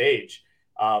that stage.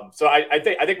 So I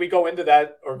think we go into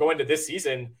this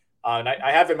season, and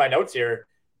I have in my notes here,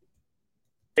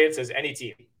 it says any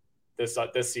team this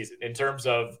season in terms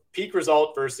of peak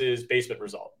result versus basement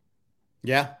result.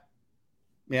 Yeah.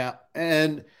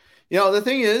 And, the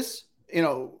thing is,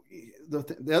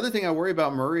 the other thing I worry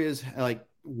about Murray is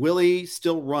will he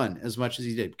still run as much as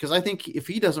he did? Because I think if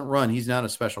he doesn't run, he's not a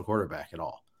special quarterback at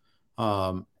all.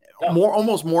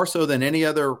 Almost more so than any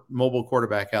other mobile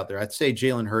quarterback out there. I'd say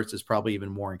Jalen Hurts is probably even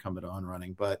more incumbent on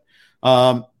running, but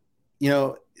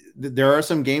there are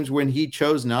some games when he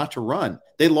chose not to run.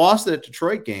 They lost that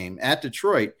Detroit game at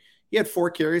Detroit. He had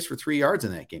 4 carries for 3 yards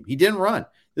in that game. He didn't run.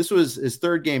 This was his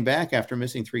 3rd game back after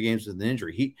missing 3 games with an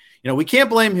injury. We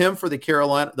can't blame him for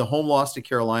the home loss to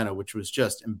Carolina, which was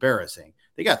just embarrassing.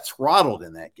 They got throttled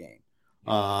in that game.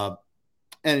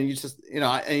 And you just,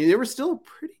 they were still a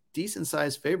pretty decent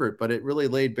sized favorite, but it really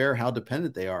laid bare how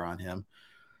dependent they are on him.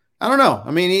 I don't know.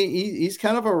 I mean, he's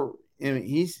kind of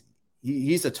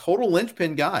he's a total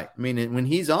linchpin guy. I mean, when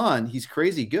he's on, he's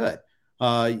crazy good.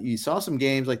 You saw some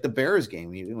games like the Bears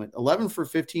game. He went 11 for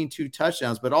 15, 2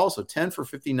 touchdowns, but also 10 for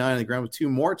 59 on the ground with 2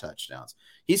 more touchdowns.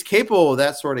 He's capable of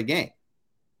that sort of game.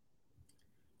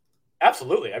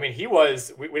 Absolutely. I mean,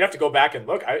 we'd have to go back and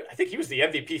look. I think he was the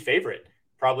MVP favorite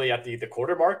probably at the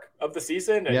quarter mark of the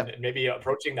season and maybe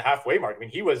approaching the halfway mark. I mean,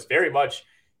 he was very much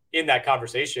in that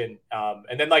conversation.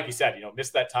 And then, like you said,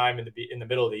 missed that time in the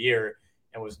middle of the year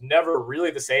and was never really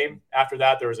the same after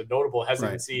that. There was a notable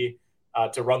hesitancy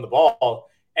to run the ball.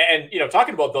 And,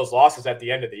 talking about those losses at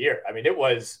the end of the year, I mean, it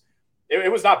was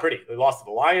not pretty. They lost to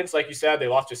the Lions, like you said. They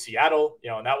lost to Seattle,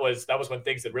 and that was when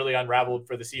things had really unraveled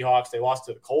for the Seahawks. They lost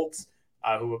to the Colts,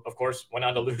 who, of course, went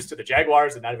on to lose to the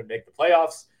Jaguars and not even make the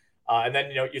playoffs. And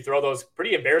then, you throw those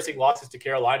pretty embarrassing losses to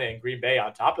Carolina and Green Bay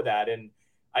on top of that. And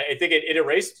I think it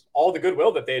erased all the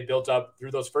goodwill that they had built up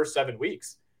through those first 7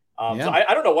 weeks. So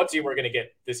I don't know what team we're going to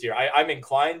get this year. I'm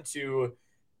inclined to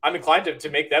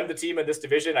make them the team in this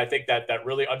division. I think that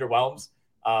really underwhelms.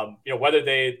 Whether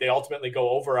they ultimately go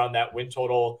over on that win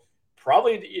total,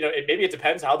 probably, maybe it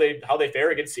depends how they fare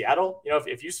against Seattle.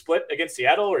 If you split against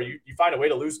Seattle or you find a way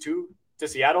to lose 2 to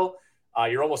Seattle,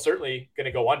 you're almost certainly going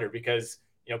to go under because,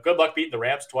 good luck beating the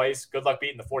Rams twice. Good luck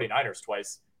beating the 49ers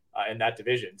twice in that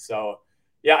division. So,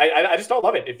 yeah, I just don't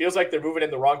love it. It feels like they're moving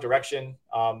in the wrong direction.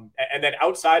 And then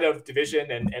outside of division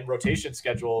and rotation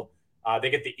schedule, they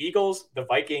get the Eagles, the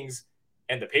Vikings,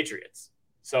 and the Patriots.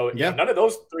 So none of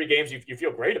those 3 games you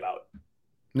feel great about.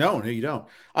 No, you don't.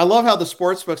 I love how the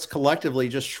sportsbooks collectively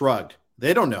just shrugged.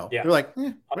 They don't know. Yeah. They're like,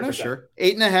 we're not 100%. sure.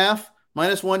 8.5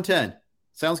 minus 110.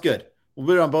 Sounds good. We'll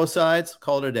put it on both sides.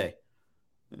 Call it a day.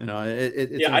 You know,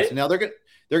 it's interesting. Now they're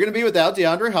gonna be without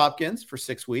DeAndre Hopkins for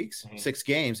 6 weeks, 6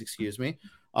 games, excuse me.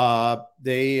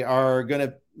 They are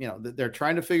gonna, they're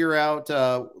trying to figure out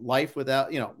life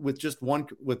without, with just one,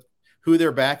 with who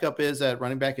their backup is at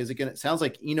running back. It sounds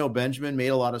like Eno Benjamin made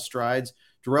a lot of strides.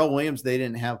 Darrell Williams, they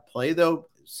didn't have play though,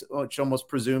 which almost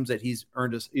presumes that he's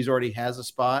already has a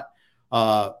spot.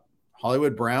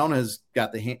 Hollywood Brown has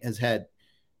had,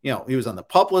 he was on the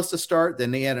PUP list to start.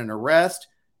 Then he had an arrest.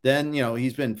 Then,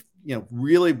 he's been,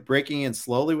 really breaking in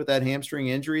slowly with that hamstring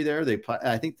injury there.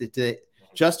 I think that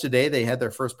just today they had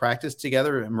their first practice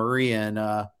together, Murray and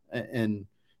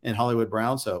Hollywood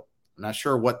Brown. So I'm not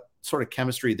sure what sort of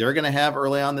chemistry they're going to have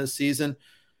early on this season.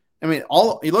 I mean,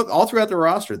 you look all throughout the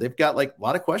roster, they've got like a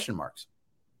lot of question marks.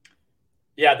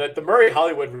 Yeah, the Murray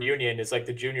Hollywood reunion is like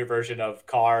the junior version of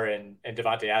Carr and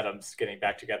Devontae Adams getting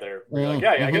back together. We're like,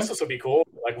 I guess this will be cool.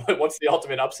 Like, what's the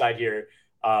ultimate upside here?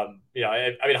 I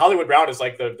mean, Hollywood Brown is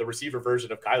like the receiver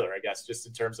version of Kyler, I guess, just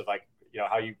in terms of like,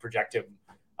 how you project him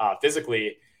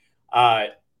physically.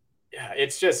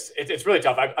 It's really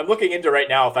tough. I'm looking into right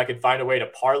now if I could find a way to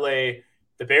parlay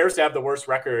the Bears to have the worst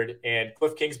record and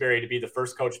Cliff Kingsbury to be the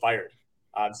first coach fired.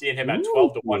 I'm seeing him at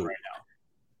 12-1 right now.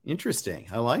 Interesting.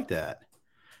 I like that.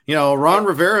 Ron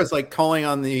Rivera is like calling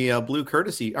on the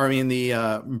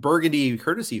the burgundy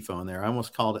courtesy phone there. I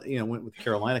almost called it, went with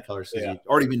Carolina colors because he'd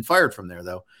already been fired from there,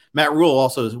 though. Matt Rule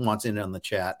also wants in on the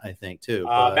chat, I think, too.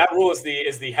 Matt Rule is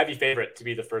the heavy favorite to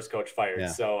be the first coach fired. Yeah.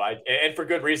 So and for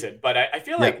good reason. But I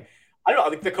feel like, I don't know,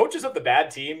 like the coaches of the bad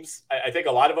teams, I think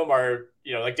a lot of them are,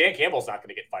 like Dan Campbell's not going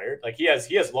to get fired. Like he has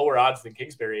lower odds than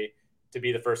Kingsbury to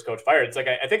be the first coach fired. It's like,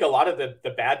 I think a lot of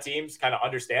the bad teams kind of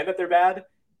understand that they're bad.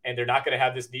 And they're not going to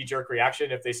have this knee-jerk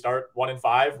reaction if they start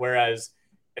 1-5. Whereas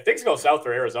if things go south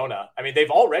for Arizona, I mean, they've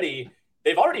already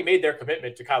made their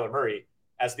commitment to Kyler Murray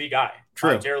as the guy,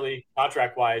 monetarily,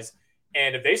 contract-wise.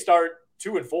 And if they start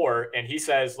 2-4 and he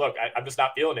says, look, I'm just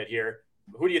not feeling it here,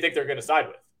 who do you think they're going to side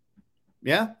with?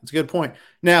 Yeah, that's a good point.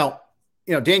 Now,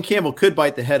 Dan Campbell could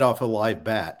bite the head off a live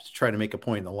bat to try to make a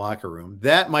point in the locker room.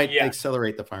 That might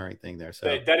accelerate the firing thing there.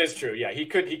 So that is true. Yeah, he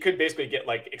could basically get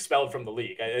like expelled from the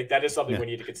league. I think that is something we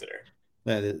need to consider.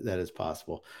 That is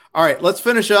possible. All right, let's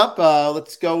finish up.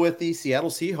 Let's go with the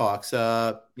Seattle Seahawks.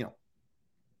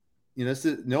 This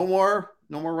is no more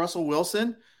Russell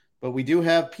Wilson, but we do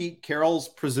have Pete Carroll's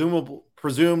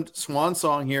presumed swan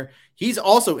song here. He's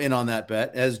also in on that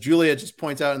bet, as Julia just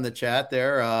points out in the chat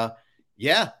there.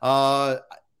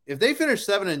 If they finish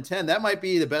 7-10, that might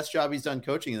be the best job he's done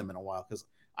coaching them in a while, because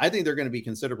I think they're going to be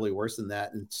considerably worse than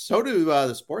that. And so do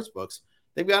the sports books.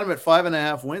 They've got them at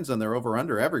 5.5 wins on their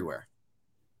over-under everywhere.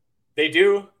 They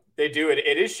do.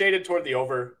 It is shaded toward the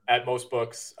over at most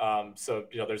books. So,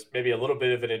 there's maybe a little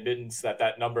bit of an admittance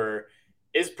that number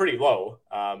is pretty low.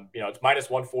 It's minus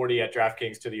 140 at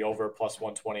DraftKings to the over, plus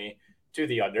 120 to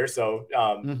the under. So,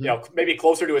 maybe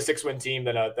closer to a 6-win team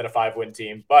than a 5-win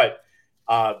team. But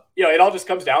it all just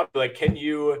comes down to like, can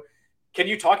you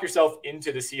talk yourself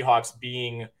into the Seahawks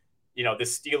being, the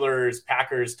Steelers,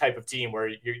 Packers type of team where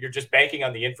you're just banking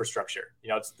on the infrastructure.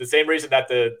 It's the same reason that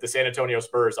the San Antonio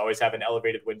Spurs always have an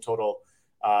elevated win total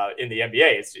in the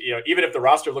NBA. It's, even if the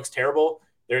roster looks terrible,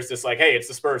 there's this like, hey, it's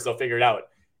the Spurs, they'll figure it out.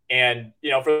 And,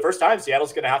 for the first time,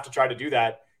 Seattle's going to have to try to do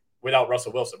that without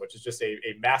Russell Wilson, which is just a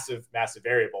massive, massive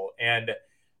variable. And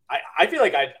I feel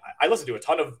like I listen to a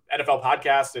ton of NFL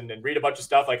podcasts and read a bunch of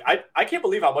stuff. Like I can't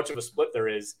believe how much of a split there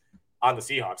is on the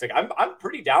Seahawks. Like I'm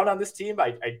pretty down on this team.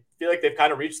 I feel like they've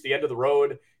kind of reached the end of the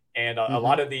road, and a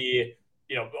lot of the,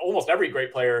 almost every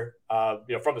great player,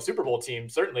 from the Super Bowl team,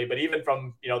 certainly, but even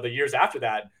from, the years after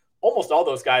that, almost all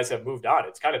those guys have moved on.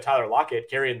 It's kind of Tyler Lockett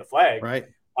carrying the flag. Right.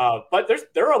 But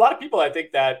there are a lot of people, I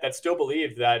think, that still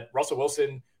believe that Russell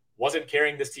Wilson wasn't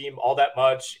carrying this team all that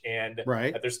much, and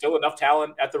that there's still enough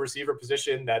talent at the receiver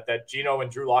position that Geno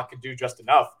and Drew Lock can do just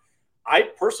enough. I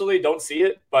personally don't see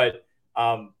it, but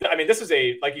I mean, this is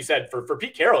like you said, for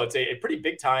Pete Carroll, it's a pretty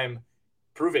big time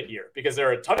prove it year, because there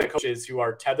are a ton of coaches who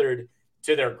are tethered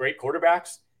to their great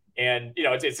quarterbacks, and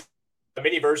it's a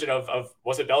mini version of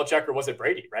was it Belichick or was it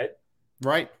Brady, right?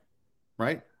 Right.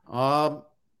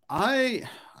 I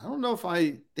don't know if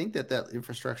I think that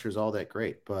infrastructure is all that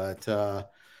great, but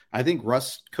I think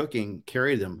Russ cooking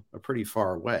carried them a pretty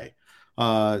far way.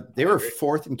 They were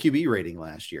fourth in QB rating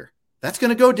last year. That's going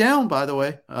to go down, by the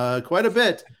way, quite a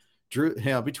bit.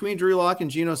 Between Drew Lock and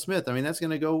Geno Smith, I mean, that's going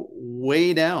to go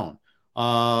way down.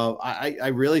 I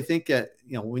really think that,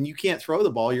 when you can't throw the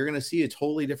ball, you're going to see a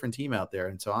totally different team out there.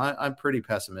 And so I'm pretty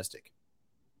pessimistic.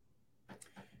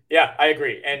 Yeah, I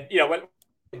agree. And,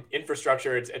 when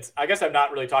infrastructure, it's, I guess I'm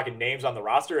not really talking names on the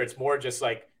roster. It's more just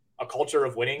like a culture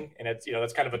of winning. And it's,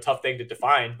 that's kind of a tough thing to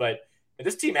define, but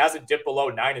this team hasn't dipped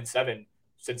below 9-7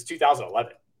 since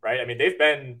 2011, right? I mean, they've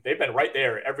been right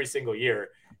there every single year.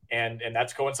 And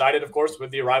that's coincided, of course,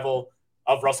 with the arrival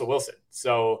of Russell Wilson.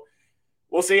 So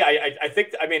we'll see. I think,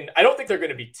 I don't think they're going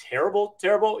to be terrible.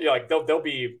 Like they'll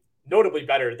be notably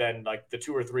better than like the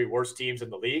 2 or 3 worst teams in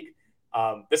the league.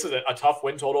 This is a tough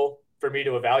win total for me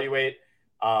to evaluate.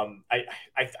 I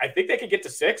think they could get to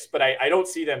 6, but I don't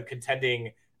see them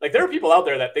contending. Like there are people out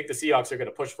there that think the Seahawks are going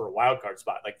to push for a wild card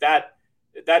spot. Like that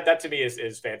to me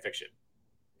is fan fiction.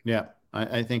 Yeah,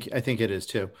 I think it is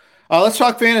too. Let's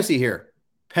talk fantasy here.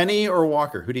 Penny or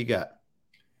Walker? Who do you got?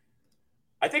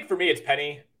 I think for me, it's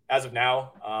Penny as of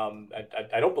now.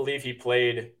 I don't believe he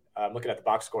played. I'm looking at the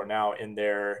box score now in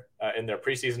their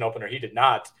preseason opener. He did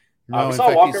not. No, in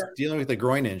fact, Walker, he's dealing with a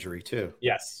groin injury too.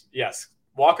 Yes.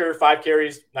 Walker, 5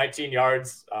 carries, 19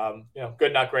 yards.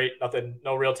 Good, not great. Nothing,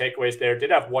 no real takeaways there.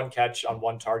 Did have 1 catch on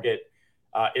 1 target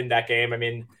in that game. I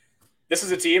mean, this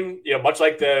is a team, much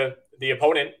like the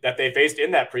opponent that they faced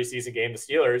in that preseason game, the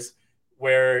Steelers,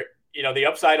 where, the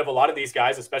upside of a lot of these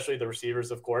guys, especially the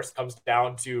receivers, of course, comes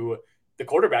down to the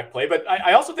quarterback play. But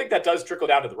I also think that does trickle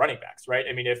down to the running backs, right?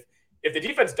 I mean, if the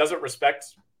defense doesn't respect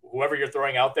whoever you're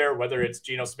throwing out there, whether it's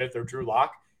Geno Smith or Drew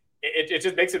Lock, it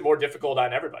just makes it more difficult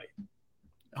on everybody.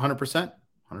 100%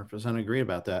 agree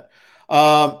about that.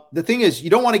 The thing is, you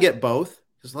don't want to get both,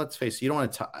 because let's face it, you don't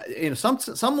want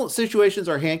to. Some situations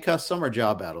are handcuffs, some are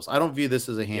job battles. I don't view this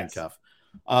as a handcuff.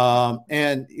 Yes.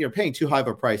 And you're paying too high of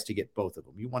a price to get both of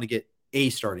them. You want to get a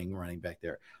starting running back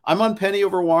there. I'm on Penny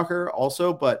over Walker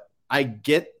also, but I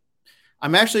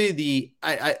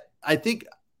think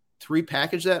 3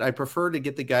 package that I prefer to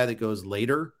get the guy that goes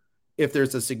later if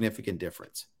there's a significant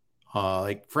difference.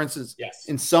 Like for instance, yes,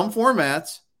 in some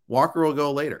formats, Walker will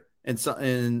go later, and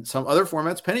in some other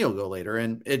formats, Penny will go later,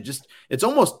 and it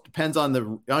almost depends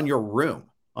on your room.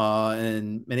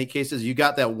 In many cases, you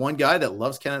got that one guy that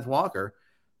loves Kenneth Walker.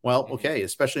 Well, okay,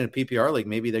 especially in a PPR league,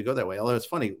 maybe they go that way. Although it's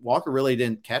funny, Walker really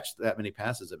didn't catch that many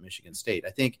passes at Michigan State. I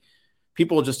think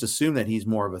people just assume that he's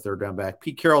more of a third down back.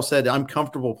 Pete Carroll said, "I'm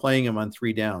comfortable playing him on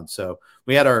 3 downs." So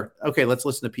we had let's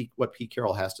listen to what Pete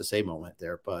Carroll has to say moment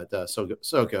there. But so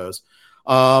it goes.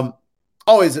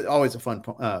 Always a fun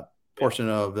portion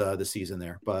of the season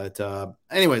there. But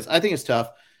anyways, I think it's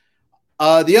tough.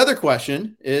 The other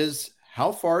question is,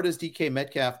 how far does DK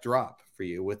Metcalf drop for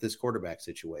you with this quarterback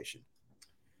situation?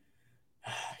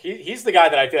 He's the guy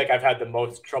that I feel like I've had the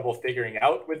most trouble figuring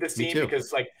out with this team,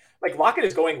 because like Lockett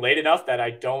is going late enough that I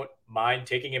don't mind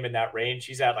taking him in that range.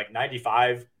 He's at like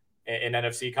 95 in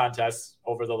NFC contests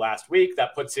over the last week.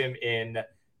 That puts him in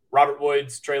Robert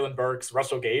Woods, Treylon Burks,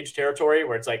 Russell Gage territory,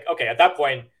 where it's like, okay, at that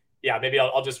point, yeah, maybe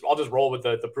I'll just roll with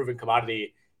the proven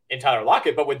commodity in Tyler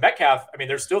Lockett. But with Metcalf, I mean,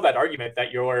 there's still that argument that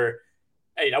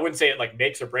I wouldn't say it like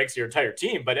makes or breaks your entire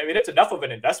team, but I mean, it's enough of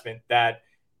an investment that,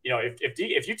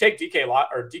 if you take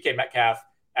DK Metcalf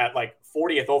at like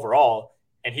 40th overall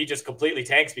and he just completely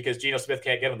tanks because Geno Smith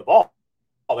can't get him the ball,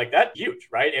 like that's huge,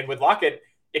 right? And with Lockett,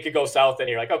 it could go south and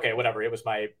you're like, okay, whatever. It was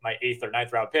my 8th or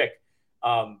 9th round pick.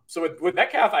 So with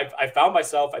Metcalf, I found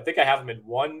myself, I think I have him in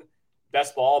 1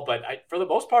 best ball, but for the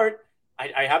most part,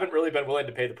 I haven't really been willing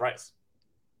to pay the price.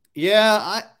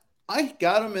 Yeah, I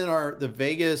got him in the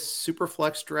Vegas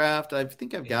Superflex draft. I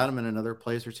think I've got him in another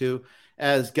place or two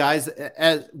as guys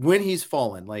as when he's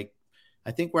fallen. Like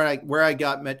I think where I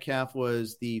got Metcalf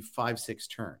was the 5-6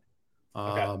 turn.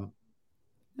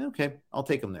 Okay, I'll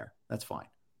take him there. That's fine.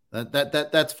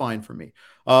 That's fine for me.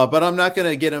 But I'm not going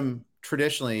to get him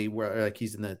traditionally where like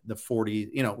he's in the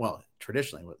 40.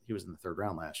 Traditionally he was in the 3rd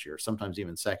round last year, sometimes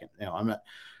even 2nd. I'm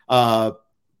not.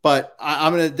 But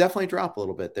I'm going to definitely drop a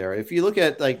little bit there. If you look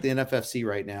at like the NFFC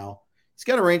right now, he's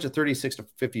got a range of 36 to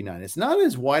 59. It's not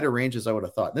as wide a range as I would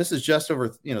have thought. And this is just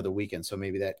over, the weekend. So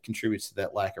maybe that contributes to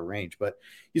that lack of range, but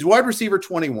he's wide receiver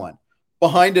 21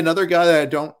 behind another guy that I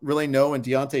don't really know in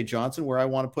Deontay Johnson, where I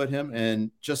want to put him, and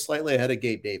just slightly ahead of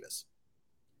Gabe Davis.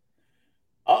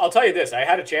 I'll tell you this. I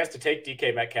had a chance to take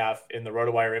DK Metcalf in the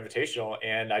RotoWire Invitational,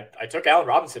 and I took Allen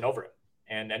Robinson over him,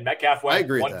 and Metcalf went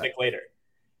 1 pick later.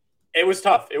 It was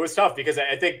tough. Because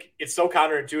I think it's so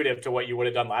counterintuitive to what you would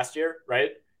have done last year,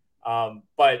 right?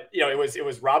 But it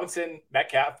was Robinson,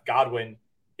 Metcalf, Godwin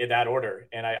in that order,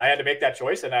 and I had to make that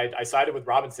choice, and I sided with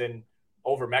Robinson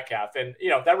over Metcalf, and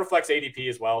that reflects ADP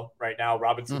as well. Right now,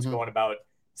 Robinson's going about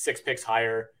 6 picks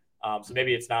higher, so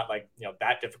maybe it's not like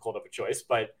that difficult of a choice,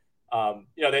 but Allen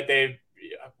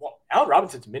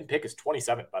Robinson's min pick is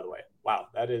 27, by the way. Wow,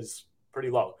 that is pretty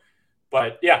low.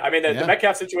 But yeah, I mean, the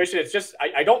Metcalf situation, it's just,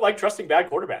 I don't like trusting bad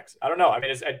quarterbacks. I don't know. I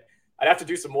mean, I'd have to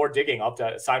do some more digging. I'll have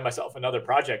to assign myself another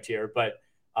project here. But,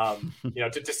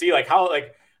 to see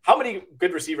how many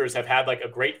good receivers have had like a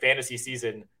great fantasy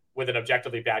season with an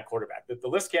objectively bad quarterback. The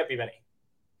list can't be many.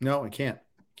 No, it can't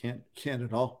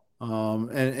at all.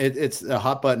 And it's a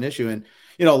hot button issue. And,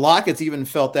 Lockett's even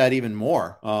felt that even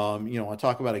more. I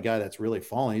talk about a guy that's really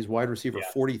fallen. He's wide receiver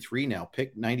 43 now,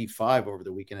 picked 95 over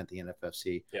the weekend at the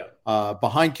NFFC. Yeah.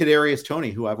 Behind Kadarius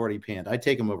Toney, who I've already panned. I'd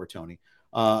take him over Toney.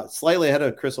 Slightly ahead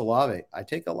of Chris Olave. I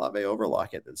take Olave over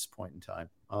Lockett at this point in time.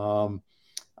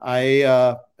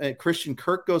 Christian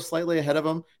Kirk goes slightly ahead of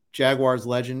him. Jaguars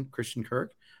legend Christian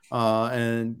Kirk.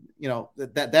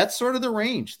 That's sort of the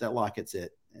range that Lockett's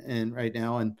at and right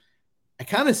now. And I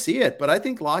kind of see it, but I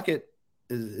think Lockett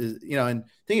is and the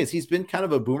thing is, he's been kind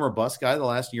of a boomer bust guy the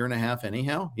last year and a half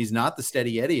anyhow. He's not the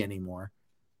steady Eddie anymore.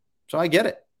 So I get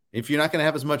it. If you're not going to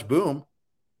have as much boom,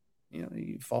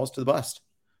 he falls to the bust.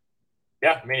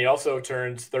 Yeah. I mean, he also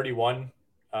turns 31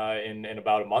 in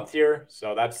about a month here.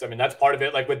 So that's part of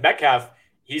it. Like with Metcalf,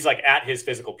 he's like at his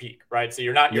physical peak, right? So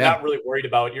you're not really worried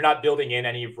about, you're not building in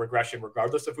any regression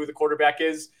regardless of who the quarterback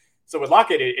is. So with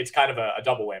Lockett, it's kind of a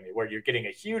double whammy where you're getting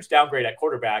a huge downgrade at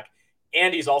quarterback,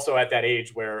 and he's also at that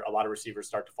age where a lot of receivers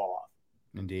start to fall off.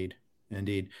 Indeed.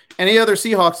 Any other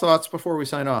Seahawks thoughts before we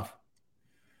sign off?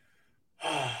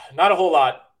 Not a whole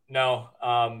lot. No.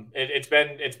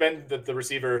 It's been the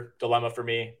receiver dilemma for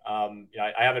me.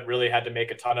 I haven't really had to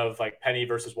make a ton of like Penny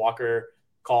versus Walker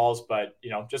calls, but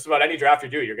just about any draft you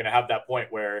do, you're going to have that point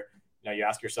where you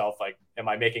ask yourself, like, am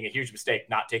I making a huge mistake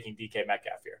not taking DK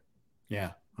Metcalf here?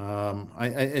 Yeah.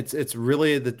 It's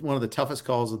really one of the toughest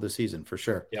calls of the season for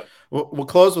sure. Yep. We'll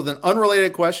close with an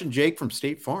unrelated question. Jake from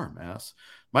State Farm asks,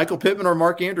 Michael Pittman or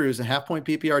Mark Andrews, a half-point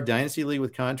PPR dynasty league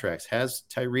with contracts, has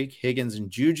Tyreek, Higgins,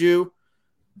 and Juju.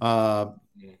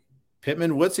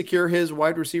 Pittman would secure his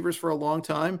wide receivers for a long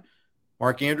time.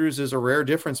 Mark Andrews is a rare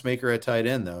difference maker at tight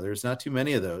end, though. There's not too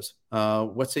many of those.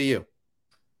 What say you?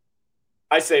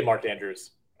 I say Mark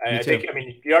Andrews. I think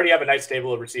you already have a nice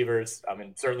stable of receivers.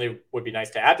 Certainly would be nice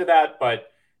to add to that,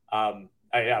 but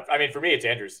for me, it's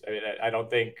Andrews. I don't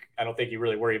think you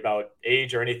really worry about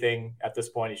age or anything at this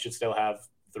point. He should still have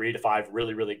 3 to 5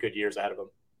 really, really good years ahead of him.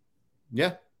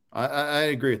 Yeah, I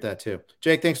agree with that too.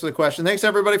 Jake, thanks for the question. Thanks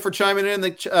everybody for chiming in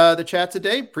the chat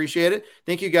today. Appreciate it.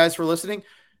 Thank you guys for listening.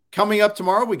 Coming up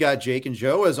tomorrow, we got Jake and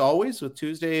Joe, as always, with the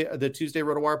Tuesday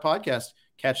RotoWire podcast.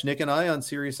 Catch Nick and I on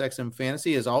SiriusXM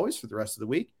Fantasy, as always, for the rest of the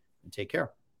week. And take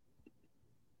care.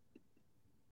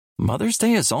 Mother's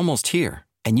Day is almost here,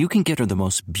 and you can get her the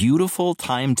most beautiful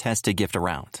time-tested gift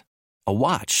around. A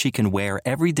watch she can wear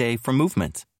every day from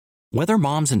Movement. Whether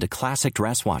mom's into classic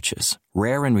dress watches,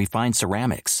 rare and refined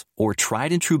ceramics, or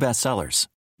tried-and-true bestsellers,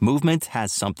 Movement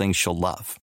has something she'll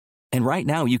love. And right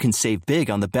now, you can save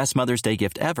big on the best Mother's Day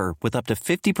gift ever with up to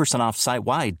 50% off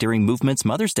site-wide during Movement's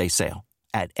Mother's Day sale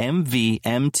at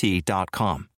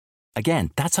MVMT.com.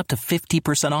 Again, that's up to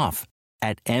 50% off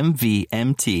at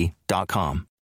MVMT.com.